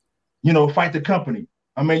 fight the company.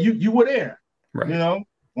 I mean, you were there, right.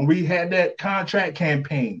 When we had that contract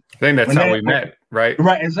campaign. I think that's how we met, right?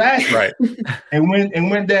 Right, exactly. Right. and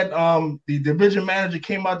when that the division manager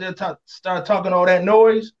came out there started talking all that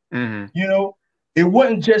noise, it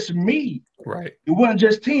wasn't just me. Right. It wasn't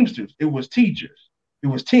just Teamsters. It was teachers. It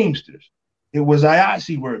was Teamsters. It was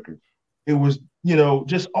IIC workers. It was,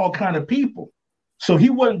 just all kind of people. So he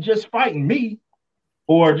wasn't just fighting me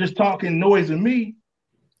or just talking noise at me.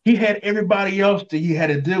 He had everybody else that he had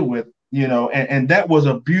to deal with, and that was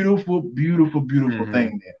a beautiful, beautiful, beautiful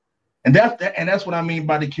thing there. And that's what I mean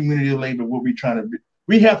by the community of labor, what we're trying to do.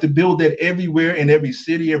 We have to build that everywhere in every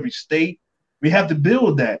city, every state. We have to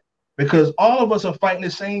build that because all of us are fighting the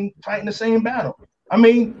same battle. I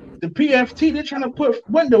mean, the PFT, they're trying to put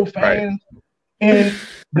window fans in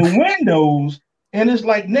the windows, and it's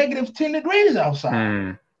like negative 10 degrees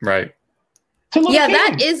outside. Right. Yeah,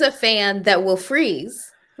 that is a fan that will freeze,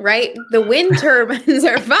 right? The wind turbines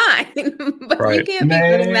are fine, but you can't be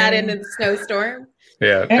putting that in a snowstorm.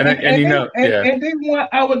 Yeah, and they want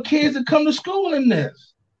our kids to come to school in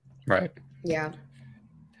this. Right. Yeah.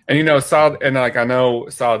 And I know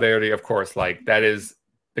solidarity, of course, like that is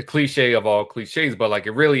the cliche of all cliches, but like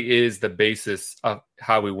it really is the basis of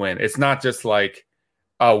how we win. It's not just like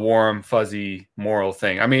a warm, fuzzy moral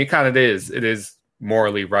thing. I mean, it kind of is. It is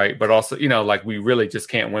morally right, but also, like we really just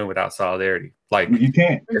can't win without solidarity. Like you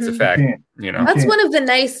can't. It's a fact. That's one of the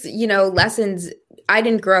nice, lessons. I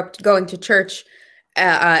didn't grow up going to church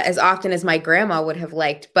as often as my grandma would have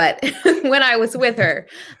liked, but when I was with her,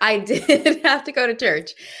 I did have to go to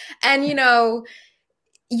church. And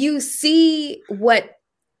you see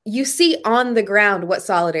on the ground what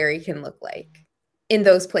solidarity can look like in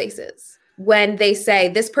those places. When they say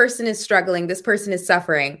this person is struggling, this person is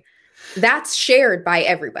suffering, that's shared by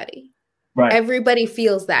everybody. Right. Everybody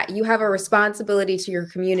feels that. You have a responsibility to your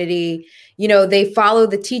community. They follow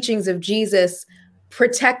the teachings of Jesus,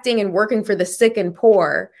 protecting and working for the sick and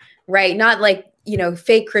poor, right? Not like,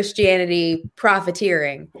 fake Christianity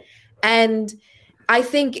profiteering. And I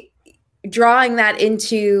think drawing that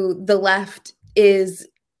into the left is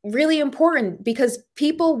really important because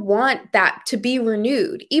people want that to be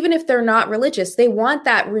renewed. Even if they're not religious, they want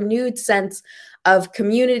that renewed sense of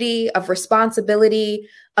community, of responsibility,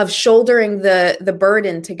 of shouldering the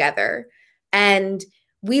burden together. And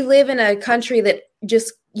we live in a country that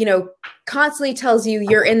just, constantly tells you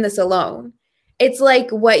you're in this alone. It's like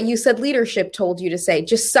what you said leadership told you to say,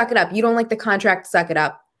 just suck it up. You don't like the contract, suck it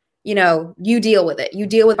up. You deal with it. You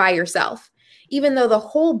deal with it by yourself. Even though the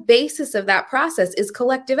whole basis of that process is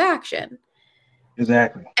collective action.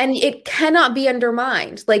 Exactly. And it cannot be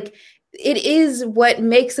undermined. Like, it is what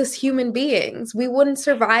makes us human beings. We wouldn't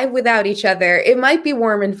survive without each other. It might be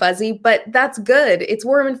warm and fuzzy, but that's good. It's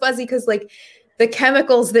warm and fuzzy because, like, the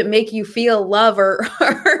chemicals that make you feel love are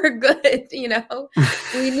good, you know?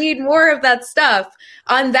 We need more of that stuff.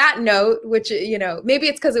 On that note, which, you know, maybe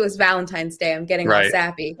it's because it was Valentine's Day. I'm getting all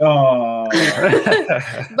sappy. Oh.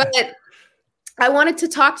 But I wanted to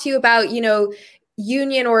talk to you about, you know,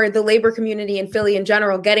 union or the labor community in Philly in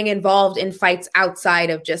general getting involved in fights outside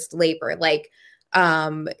of just labor, like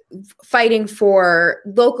fighting for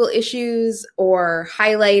local issues or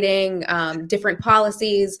highlighting different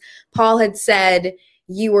policies. Paul had said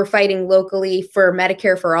you were fighting locally for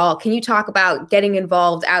Medicare for all. Can you talk about getting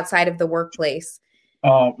involved outside of the workplace?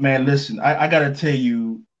 Oh, man, listen, I got to tell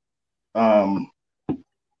you, one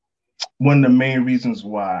of the main reasons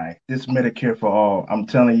why this Medicare for all, I'm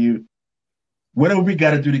telling you, whatever we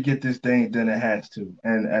got to do to get this thing done, it has to.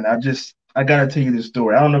 And I got to tell you this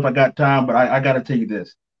story. I don't know if I got time, but I got to tell you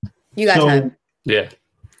this. You got time. Yeah.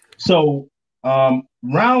 So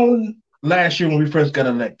round last year when we first got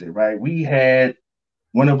elected, right, we had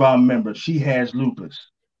one of our members, she has lupus.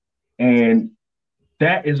 And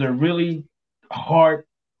that is a really hard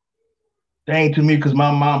thing to me because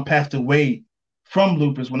my mom passed away from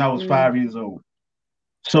lupus when I was 5 years old.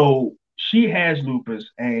 So she has lupus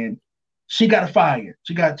and she got fired.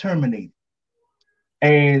 She got terminated.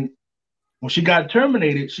 And when she got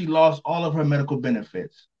terminated, she lost all of her medical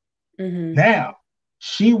benefits. Now,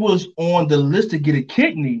 she was on the list to get a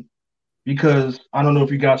kidney because I don't know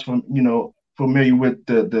if you guys familiar with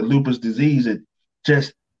the lupus disease. It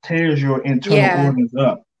just tears your internal organs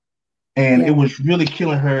up. And it was really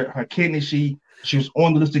killing her kidney. She was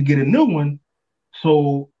on the list to get a new one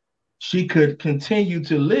so she could continue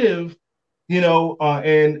to live,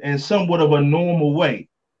 in somewhat of a normal way.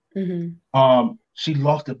 She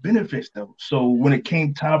lost the benefits though. So when it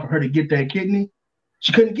came time for her to get that kidney,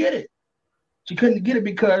 she couldn't get it. She couldn't get it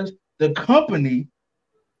because the company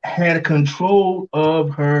had control of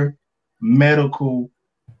her medical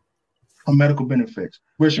benefits,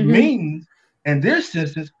 which means in this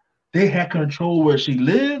instance, they had control where she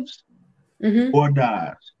lives or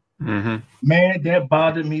dies. Man, that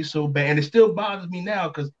bothered me so bad. And it still bothers me now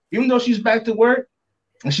because even though she's back to work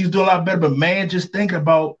and she's doing a lot better, but man, just thinking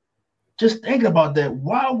about that,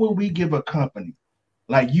 why would we give a company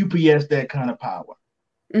like UPS that kind of power?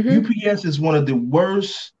 UPS is one of the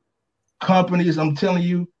worst companies. I'm telling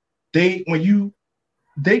you, they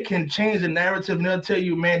can change the narrative and they'll tell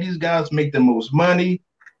you, man, these guys make the most money.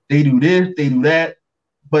 They do this, they do that.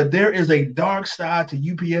 But there is a dark side to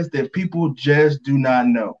UPS that people just do not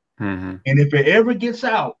know. And if it ever gets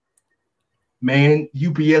out, man,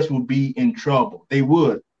 UPS will be in trouble. They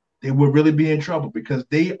would really be in trouble because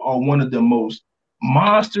they are one of the most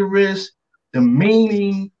monstrous,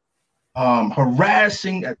 demeaning,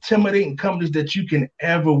 harassing, intimidating companies that you can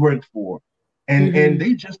ever work for. And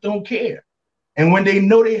they just don't care. And when they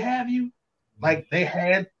know they have you, like they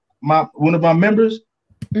had one of my members,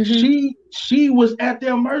 she was at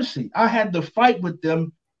their mercy. I had to fight with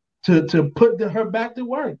them to put her back to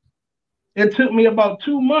work. It took me about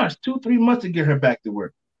 3 months to get her back to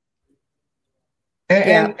work.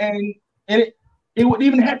 And it wouldn't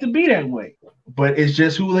even have to be that way, but it's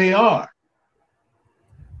just who they are.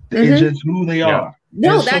 It's just who they are.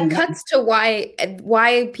 No, and that cuts to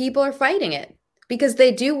why people are fighting it, because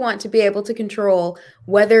they do want to be able to control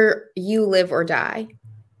whether you live or die.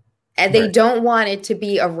 And they don't want it to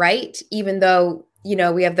be a right, even though,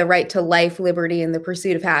 we have the right to life, liberty, and the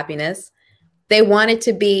pursuit of happiness. They want it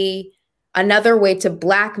to be another way to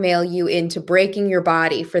blackmail you into breaking your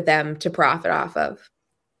body for them to profit off of.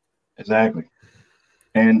 Exactly.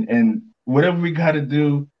 And whatever we got to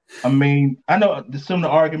do, I mean, I know some of the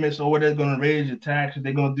arguments, they're going to raise your taxes,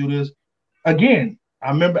 they're going to do this. Again,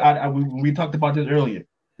 I remember we talked about this earlier.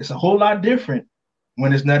 It's a whole lot different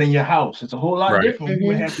when it's not in your house. It's a whole lot different when you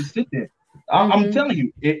would have to sit there. I'm telling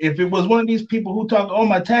you, if it was one of these people who talk,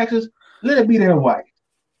 my taxes, let it be their wife.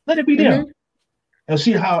 Let it be them. And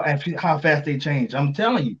see how fast they change. I'm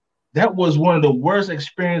telling you, that was one of the worst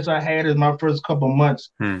experiences I had in my first couple of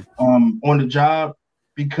months on the job,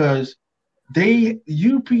 because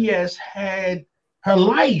UPS had her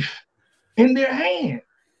life in their hand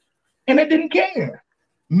and they didn't care.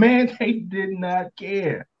 Man, they did not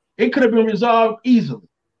care. It could have been resolved easily.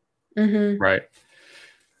 Right.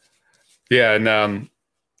 Yeah. And,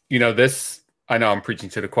 this, I know I'm preaching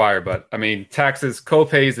to the choir, but I mean, taxes,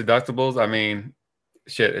 co-pays, deductibles, I mean,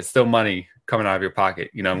 shit, it's still money coming out of your pocket,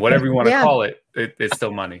 whatever you want to call it, it's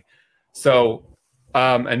still money. So,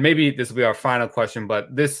 and maybe this will be our final question,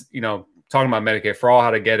 but this, talking about Medicare for all,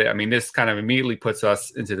 how to get it. I mean, this kind of immediately puts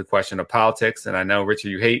us into the question of politics. And I know, Richard,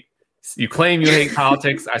 you claim you hate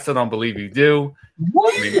politics. I still don't believe you do.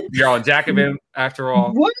 What? I mean, you're on Jacobin after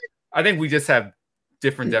all. What? I think we just have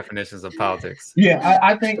different definitions of politics. Yeah,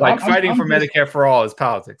 I think fighting for Medicare for all is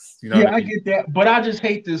politics. You know? Yeah, I get that, but I just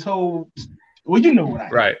hate this whole. Well, you know what I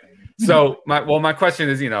hate. Right. So my question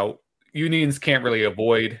is, unions can't really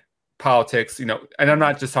avoid politics, and I'm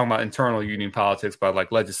not just talking about internal union politics, but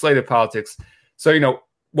like legislative politics. So,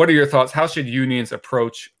 what are your thoughts? How should unions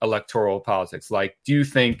approach electoral politics? Like, do you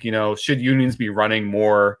think, should unions be running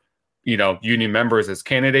more, union members as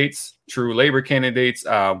candidates, true labor candidates?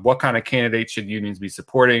 What kind of candidates should unions be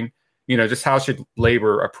supporting? Just how should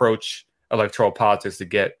labor approach electoral politics to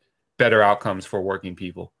get better outcomes for working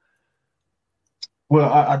people?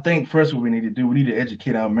 Well, I think first what we need to do, we need to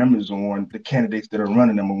educate our members on the candidates that are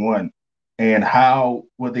running, number one, and how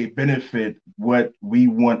will they benefit what we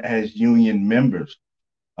want as union members.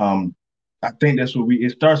 I think that's what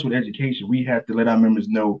it starts with education. We have to let our members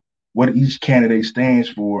know what each candidate stands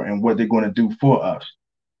for and what they're going to do for us.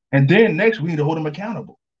 And then next, we need to hold them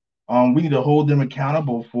accountable. We need to hold them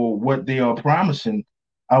accountable for what they are promising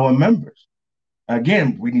our members.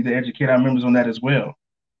 Again, we need to educate our members on that as well.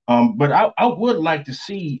 But I would like to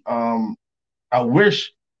see, I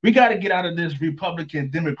wish we got to get out of this Republican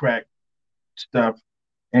Democrat stuff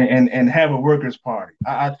and have a workers' party.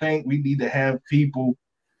 I think we need to have people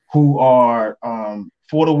who are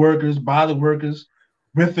for the workers, by the workers,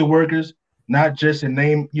 with the workers, not just in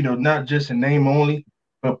name, not just in name only,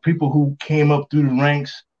 but people who came up through the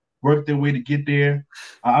ranks, worked their way to get there.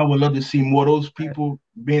 I would love to see more of those people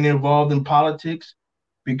being involved in politics,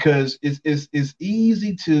 because it's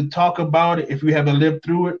easy to talk about it if you haven't lived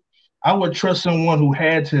through it. I would trust someone who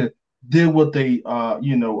had to deal with a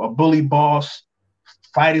bully boss,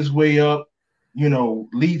 fight his way up,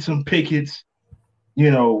 lead some pickets,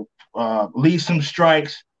 lead some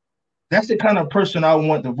strikes. That's the kind of person I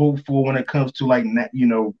want to vote for when it comes to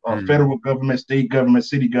federal government, state government,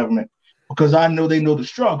 city government, because I know they know the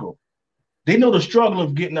struggle. They know the struggle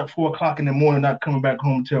of getting up 4 o'clock in the morning, not coming back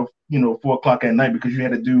home till 4 o'clock at night because you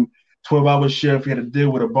had to do 12-hour shift. You had to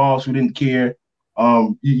deal with a boss who didn't care.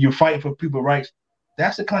 You're fighting for people's rights.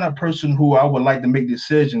 That's the kind of person who I would like to make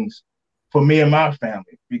decisions for me and my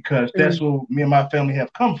family, because that's where me and my family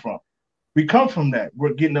have come from. We come from that.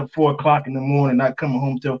 We're getting up 4 o'clock in the morning, not coming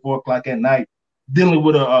home till 4 o'clock at night, dealing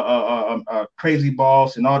with a crazy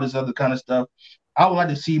boss and all this other kind of stuff. I would like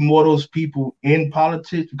to see more of those people in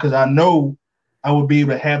politics, because I know I would be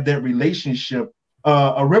able to have that relationship,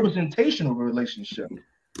 a representation of a relationship,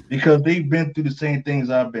 because they've been through the same things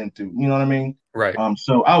I've been through. You know what I mean? Right.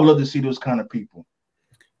 So I would love to see those kind of people.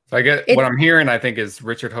 So I get what I'm hearing, I think, is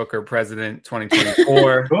Richard Hooker president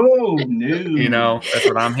 2024. Oh, no. That's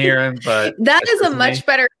what I'm hearing. But that is a much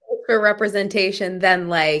better for representation than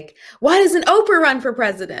why doesn't Oprah run for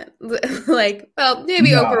president? Maybe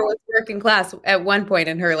Oprah was working class at one point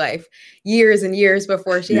in her life, years and years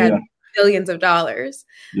before she had billions of dollars.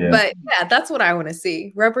 Yeah. But yeah, that's what I want to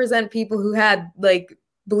see. Represent people who had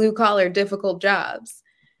blue collar, difficult jobs.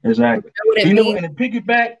 Exactly. And to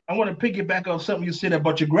piggyback, I want to piggyback on something you said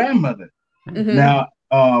about your grandmother. Mm-hmm.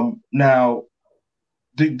 Now,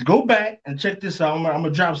 to go back and check this out, I'm gonna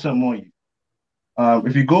drop something on you.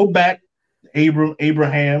 If you go back, Moses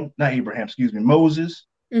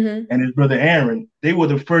and his brother Aaron, they were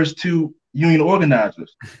the first two union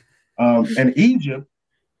organizers. And Egypt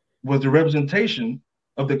was the representation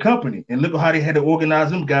of the company. And look at how they had to organize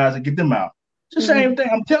them guys and get them out. It's the same thing.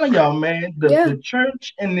 I'm telling y'all, man. The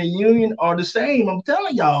church and the union are the same. I'm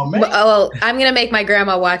telling y'all, man. Well, I'm going to make my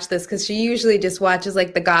grandma watch this because she usually just watches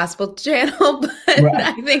the gospel channel. But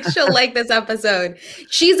I think she'll like this episode.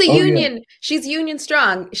 She's a union. Yeah. She's union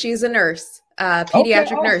strong. She's a nurse,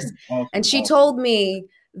 pediatric nurse. And she told me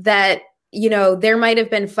that, there might have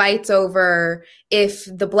been fights over if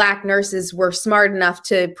the Black nurses were smart enough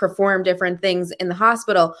to perform different things in the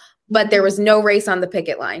hospital, but there was no race on the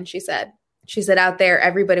picket line, she said. She said out there,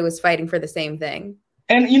 everybody was fighting for the same thing.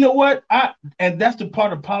 And you know what? And that's the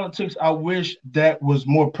part of politics I wish that was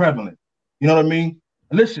more prevalent. You know what I mean?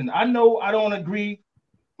 Listen, I know I don't agree.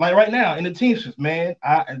 Like right now in the Teamsters, man,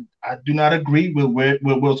 I do not agree with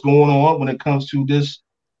what's going on when it comes to this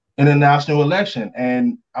international election.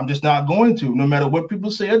 And I'm just not going to, no matter what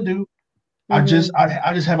people say or do. Mm-hmm.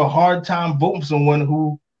 I just have a hard time voting for someone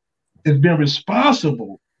who has been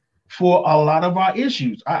responsible for a lot of our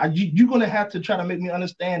issues. You're going to have to try to make me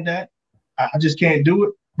understand that. I just can't do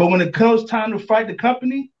it. But when it comes time to fight the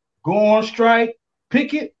company, go on strike,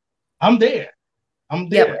 picket, I'm there. I'm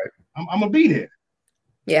there. Yep. I'm going to be there.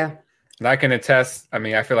 Yeah. And I can attest. I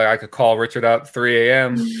mean, I feel like I could call Richard up 3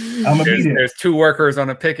 a.m. There's 2 workers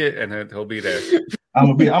on a picket, and he'll be there.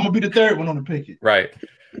 I'm gonna be the third one on the picket. Right.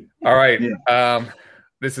 All right. Yeah.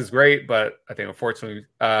 This is great, but I think unfortunately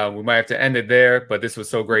we might have to end it there. But this was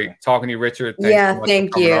so great talking to you, Richard.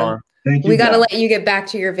 Thank you. We got to let you get back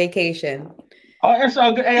to your vacation. Oh, that's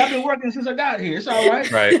all good. Hey, I've been working since I got here. It's all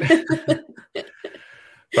right. Right.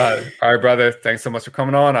 But all right, brother. Thanks so much for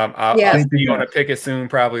coming on. I'll see you on a picket soon,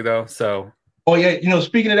 probably though. So. Oh yeah,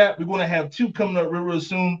 speaking of that, we're gonna have 2 coming up real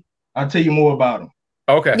soon. I'll tell you more about them.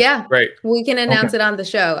 Okay. Yeah. Great. We can announce it on the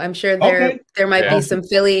show. I'm sure there might be some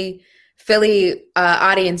Philly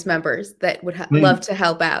audience members that would love to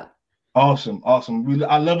help out. Awesome.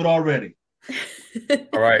 I love it already.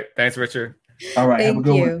 All right. Thanks, Richard. All right. Have a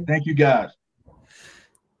good one. Thank you, guys.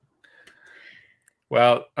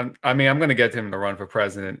 Well, I'm going to get him to run for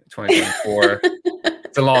president 2024.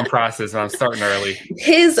 It's a long process, and I'm starting early.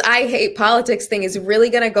 His I hate politics thing is really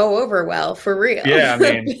going to go over well, for real. Yeah,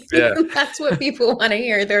 I mean, that's what people want to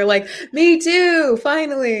hear. They're like, me too,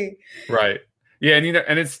 finally. Right. Yeah,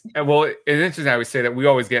 and it's interesting how we say that. We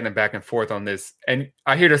always get in a back and forth on this, and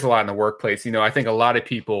I hear this a lot in the workplace. I think a lot of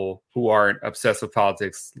people who aren't obsessed with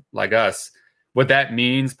politics like us, what that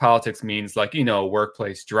means, politics means like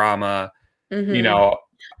workplace drama.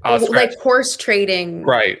 Mm-hmm. Like horse trading,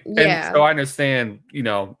 right? Yeah. And so I understand,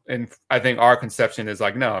 and I think our conception is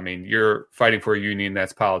like, no, I mean, you're fighting for a union,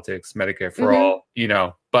 that's politics, Medicare for all,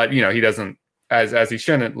 But he doesn't, as he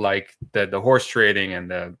shouldn't, like the horse trading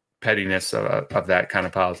and the pettiness of that kind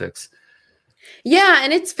of politics. Yeah,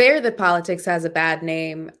 and it's fair that politics has a bad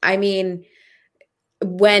name. I mean,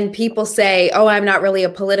 when people say, "Oh, I'm not really a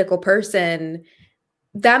political person,"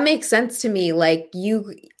 that makes sense to me. Like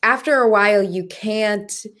after a while, you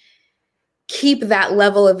can't keep that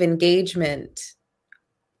level of engagement,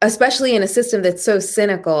 especially in a system that's so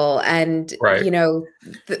cynical and,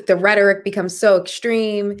 the rhetoric becomes so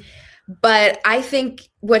extreme. But I think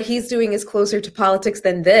what he's doing is closer to politics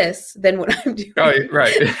than what I'm doing. Oh,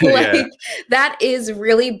 right. That is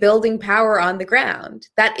really building power on the ground.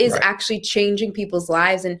 That is actually changing people's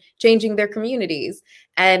lives and changing their communities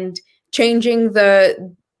and changing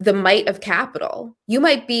the might of capital. You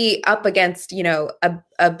might be up against,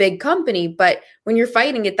 a big company, but when you're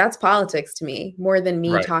fighting it, that's politics to me, more than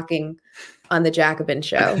me talking on the Jacobin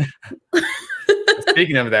show.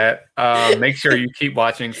 Speaking of that, make sure you keep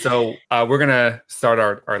watching. So we're going to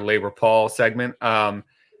start our Labor Paul segment. And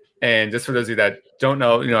just for those of you that don't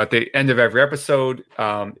know, at the end of every episode,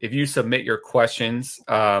 if you submit your questions,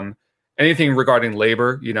 anything regarding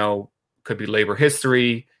labor, could be labor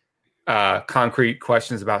history, concrete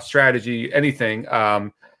questions about strategy, anything,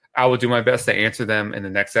 I will do my best to answer them in the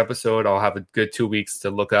next episode. I'll have a good 2 weeks to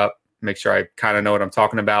look up, make sure I kind of know what I'm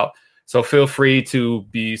talking about. So feel free to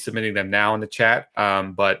be submitting them now in the chat.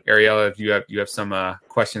 But Ariella, if you have some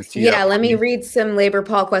questions to you. Yeah, let me read some Labor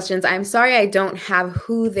Paul questions. I'm sorry I don't have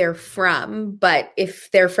who they're from, but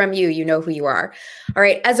if they're from you, you know who you are. All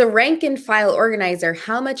right. As a rank and file organizer,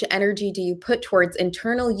 how much energy do you put towards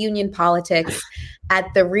internal union politics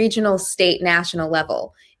at the regional, state, national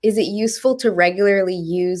level? Is it useful to regularly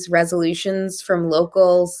use resolutions from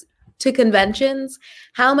locals to conventions?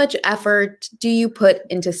 How much effort do you put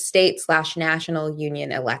into state/national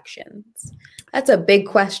union elections? That's a big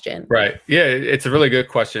question. Right. Yeah, it's a really good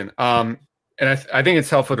question. And I think it's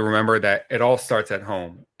helpful to remember that it all starts at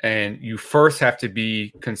home. And you first have to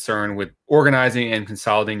be concerned with organizing and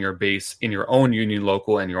consolidating your base in your own union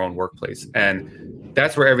local and your own workplace. And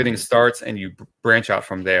that's where everything starts, and you branch out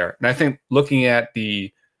from there. And I think looking at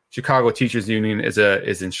the Chicago Teachers Union is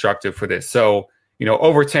instructive for this. So,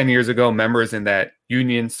 over 10 years ago, members in that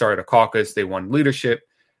union started a caucus. They won leadership.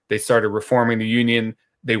 They started reforming the union.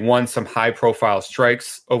 They won some high-profile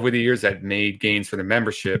strikes over the years that made gains for the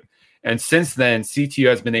membership. And since then, CTU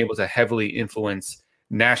has been able to heavily influence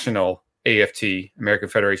national AFT, American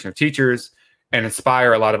Federation of Teachers, and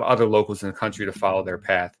inspire a lot of other locals in the country to follow their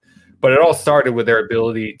path. But it all started with their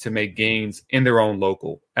ability to make gains in their own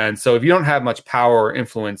local. And so if you don't have much power or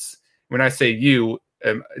influence, when I say you,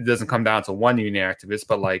 it doesn't come down to one union activist,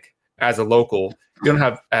 but like as a local, you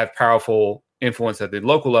don't have powerful influence at the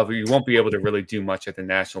local level, you won't be able to really do much at the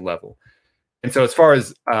national level. And so as far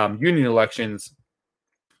as union elections,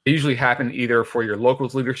 they usually happen either for your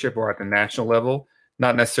locals leadership or at the national level,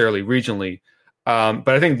 not necessarily regionally. But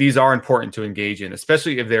I think these are important to engage in,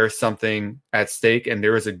 especially if there is something at stake and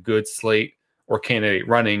there is a good slate or candidate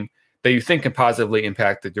running that you think can positively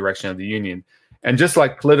impact the direction of the union. And just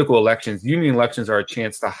like political elections, union elections are a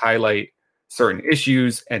chance to highlight certain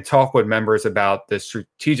issues and talk with members about the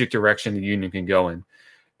strategic direction the union can go in.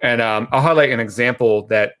 And I'll highlight an example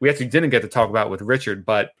that we actually didn't get to talk about with Richard,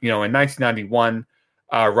 but in 1991,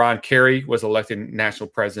 Ron Carey was elected national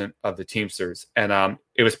president of the Teamsters, and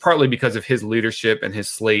it was partly because of his leadership and his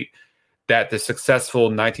slate that the successful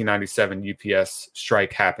 1997 UPS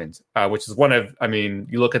strike happened, which is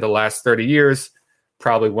you look at the last 30 years,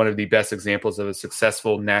 probably one of the best examples of a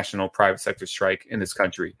successful national private sector strike in this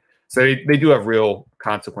country. So they do have real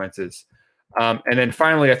consequences. And then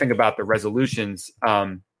finally, I think about the resolutions.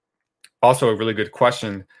 Also a really good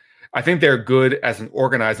question. I think they're good as an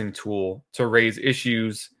organizing tool to raise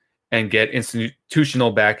issues and get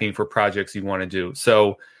institutional backing for projects you want to do.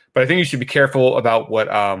 But I think you should be careful about what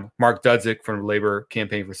Mark Dudzik from the Labor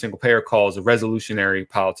Campaign for Single Payer calls a resolutionary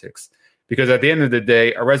politics. Because at the end of the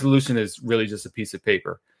day, a resolution is really just a piece of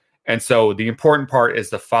paper. And so the important part is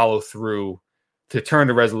the follow through to turn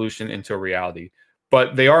the resolution into a reality.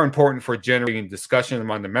 But they are important for generating discussion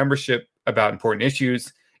among the membership about important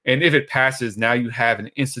issues. And if it passes, now you have an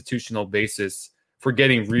institutional basis for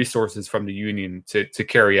getting resources from the union to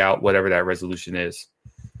carry out whatever that resolution is.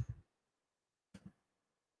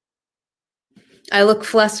 I look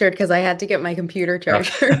flustered because I had to get my computer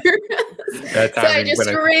charger. So I just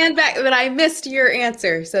ran back, but I missed your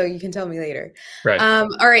answer. So you can tell me later. Right.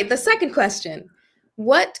 All right. The second question.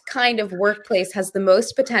 What kind of workplace has the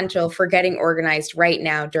most potential for getting organized right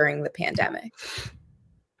now during the pandemic?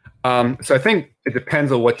 So I think it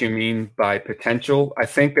depends on what you mean by potential. I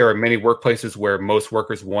think there are many workplaces where most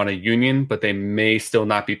workers want a union, but they may still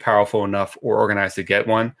not be powerful enough or organized to get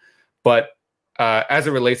one. But as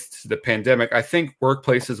it relates to the pandemic, I think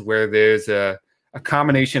workplaces where there's a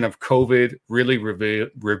combination of COVID really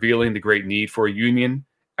revealing the great need for a union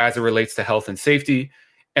as it relates to health and safety,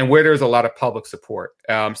 and where there's a lot of public support.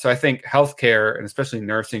 So I think healthcare and especially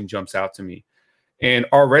nursing jumps out to me. And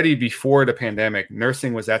already before the pandemic,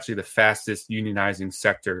 nursing was actually the fastest unionizing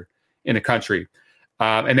sector in the country.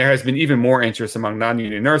 And there has been even more interest among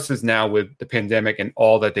non-union nurses now with the pandemic and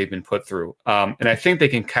all that they've been put through. And I think they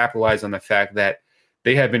can capitalize on the fact that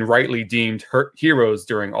they have been rightly deemed heroes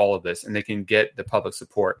during all of this, and they can get the public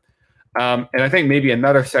support. And I think maybe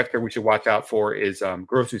another sector we should watch out for is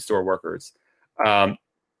grocery store workers.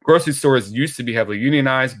 Grocery stores used to be heavily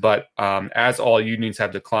unionized, but as all unions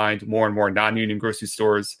have declined, more and more non-union grocery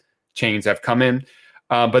stores chains have come in.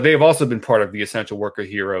 But they have also been part of the essential worker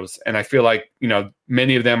heroes. And I feel like,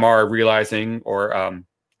 many of them are realizing or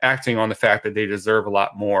acting on the fact that they deserve a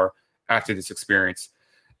lot more after this experience.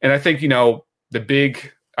 And I think, the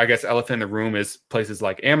big, elephant in the room is places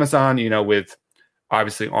like Amazon, with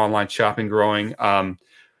obviously online shopping growing.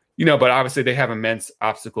 But obviously they have immense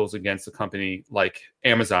obstacles against a company like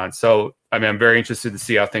Amazon. So, I'm very interested to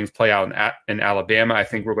see how things play out in Alabama. I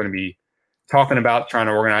think we're going to be talking about trying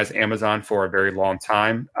to organize Amazon for a very long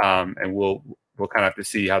time. And we'll kind of have to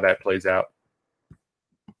see how that plays out.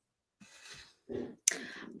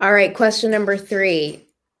 All right. Question number 3.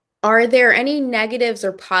 Are there any negatives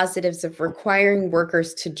or positives of requiring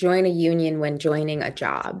workers to join a union when joining a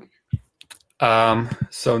job?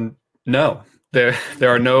 So no. There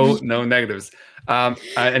are no negatives.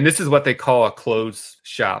 And this is what they call a closed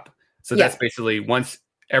shop. So that's basically once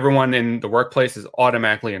everyone in the workplace is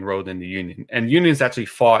automatically enrolled in the union. And unions actually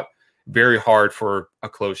fought very hard for a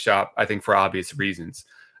closed shop, I think for obvious reasons.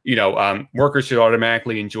 Workers should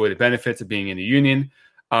automatically enjoy the benefits of being in a union.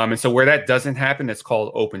 And so where that doesn't happen, it's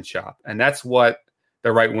called open shop. And that's what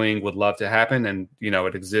the right wing would love to happen. And,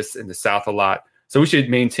 it exists in the South a lot. So we should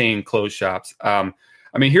maintain closed shops.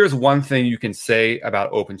 Here's one thing you can say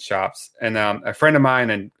about open shops. And a friend of mine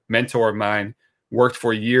and mentor of mine worked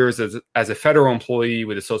for years as a federal employee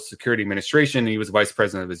with the Social Security Administration. And he was vice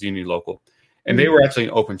president of his union local. And they were actually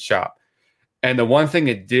an open shop. And the one thing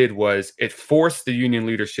it did was it forced the union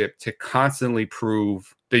leadership to constantly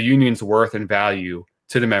prove the union's worth and value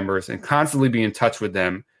to the members and constantly be in touch with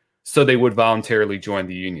them so they would voluntarily join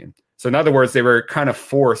the union. So in other words, they were kind of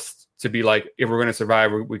forced to be like, if we're going to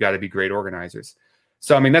survive, we got to be great organizers.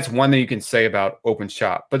 So, that's one thing you can say about open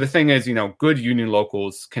shop. But the thing is, good union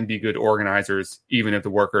locals can be good organizers, even if the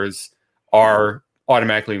workers are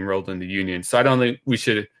automatically enrolled in the union. So I don't think we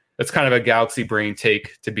should, that's kind of a galaxy brain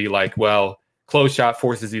take to be like, well, closed shop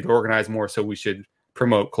forces you to organize more, so we should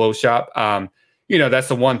promote closed shop. That's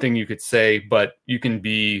the one thing you could say, but you can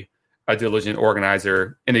be a diligent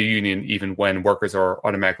organizer in a union even when workers are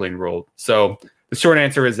automatically enrolled. So the short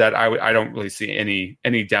answer is that I don't really see any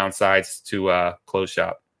downsides to closed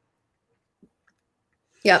shop.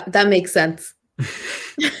 Yeah, that makes sense.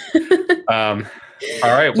 All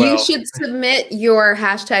right. Well, you should submit your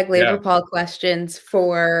 #LaborPaul questions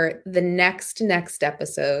for the next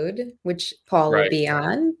episode, which Paul will be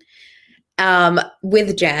on.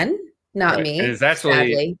 with Jen, not Right. me. And it's actually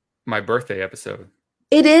sadly. my birthday episode.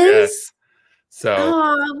 It is? Yes. So,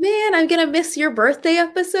 oh man, I'm going to miss your birthday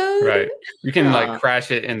episode. right. You can like crash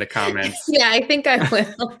it in the comments. Yeah, I think I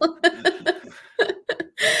will.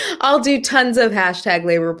 I'll do tons of hashtag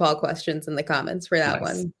Labor Paul questions in the comments for that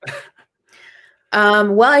one.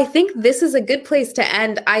 Well, I think this is a good place to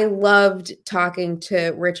end. I loved talking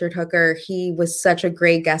to Richard Hooker. He was such a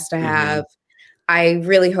great guest to have. I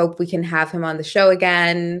really hope we can have him on the show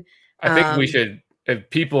again. I think we should, if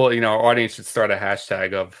people, our audience should start a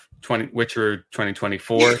hashtag of Witcher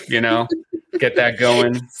 2024, get that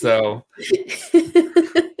going. So he's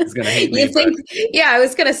going to hate me. Yeah, I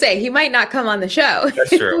was going to say, he might not come on the show. That's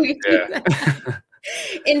true. Yeah.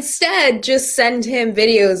 Instead, just send him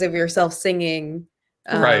videos of yourself singing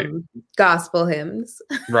gospel hymns.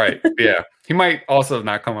 Right. Yeah. He might also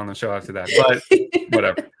not come on the show after that, but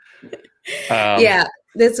whatever. Yeah,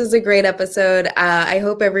 this was a great episode. I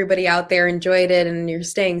hope everybody out there enjoyed it and you're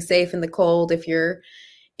staying safe in the cold if you're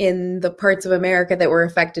in the parts of America that were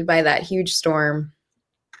affected by that huge storm.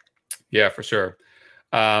 Yeah, for sure.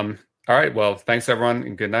 All right. Well, thanks everyone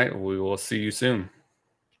and good night. We will see you soon.